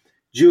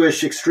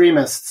Jewish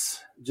extremists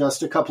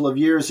just a couple of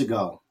years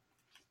ago.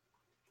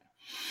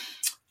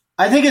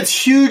 I think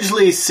it's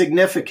hugely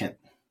significant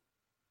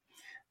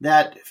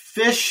that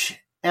fish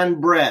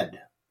and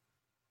bread,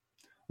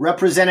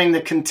 representing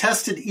the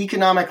contested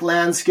economic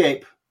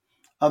landscape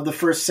of the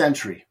 1st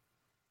century.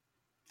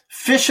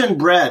 Fish and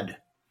bread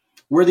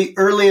were the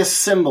earliest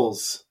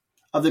symbols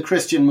of the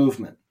Christian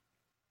movement.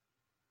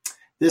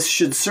 This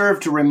should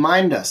serve to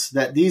remind us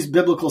that these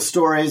biblical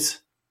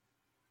stories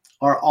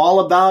are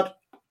all about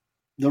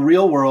the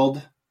real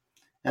world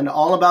and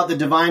all about the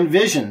divine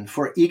vision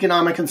for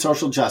economic and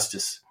social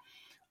justice,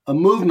 a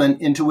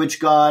movement into which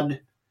God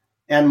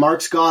and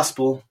Mark's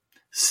gospel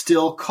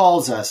still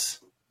calls us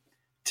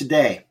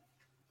today.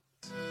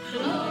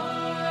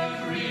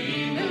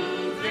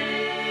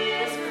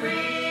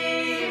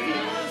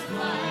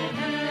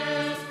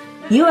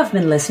 You have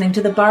been listening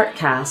to the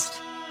Bartcast,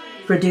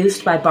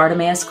 produced by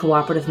Bartimaeus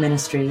Cooperative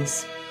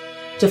Ministries.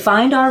 To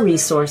find our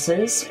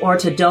resources or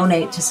to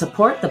donate to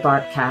support the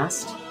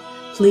Bartcast,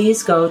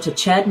 please go to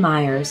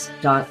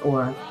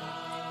chedmyers.org.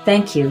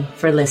 Thank you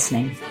for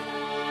listening.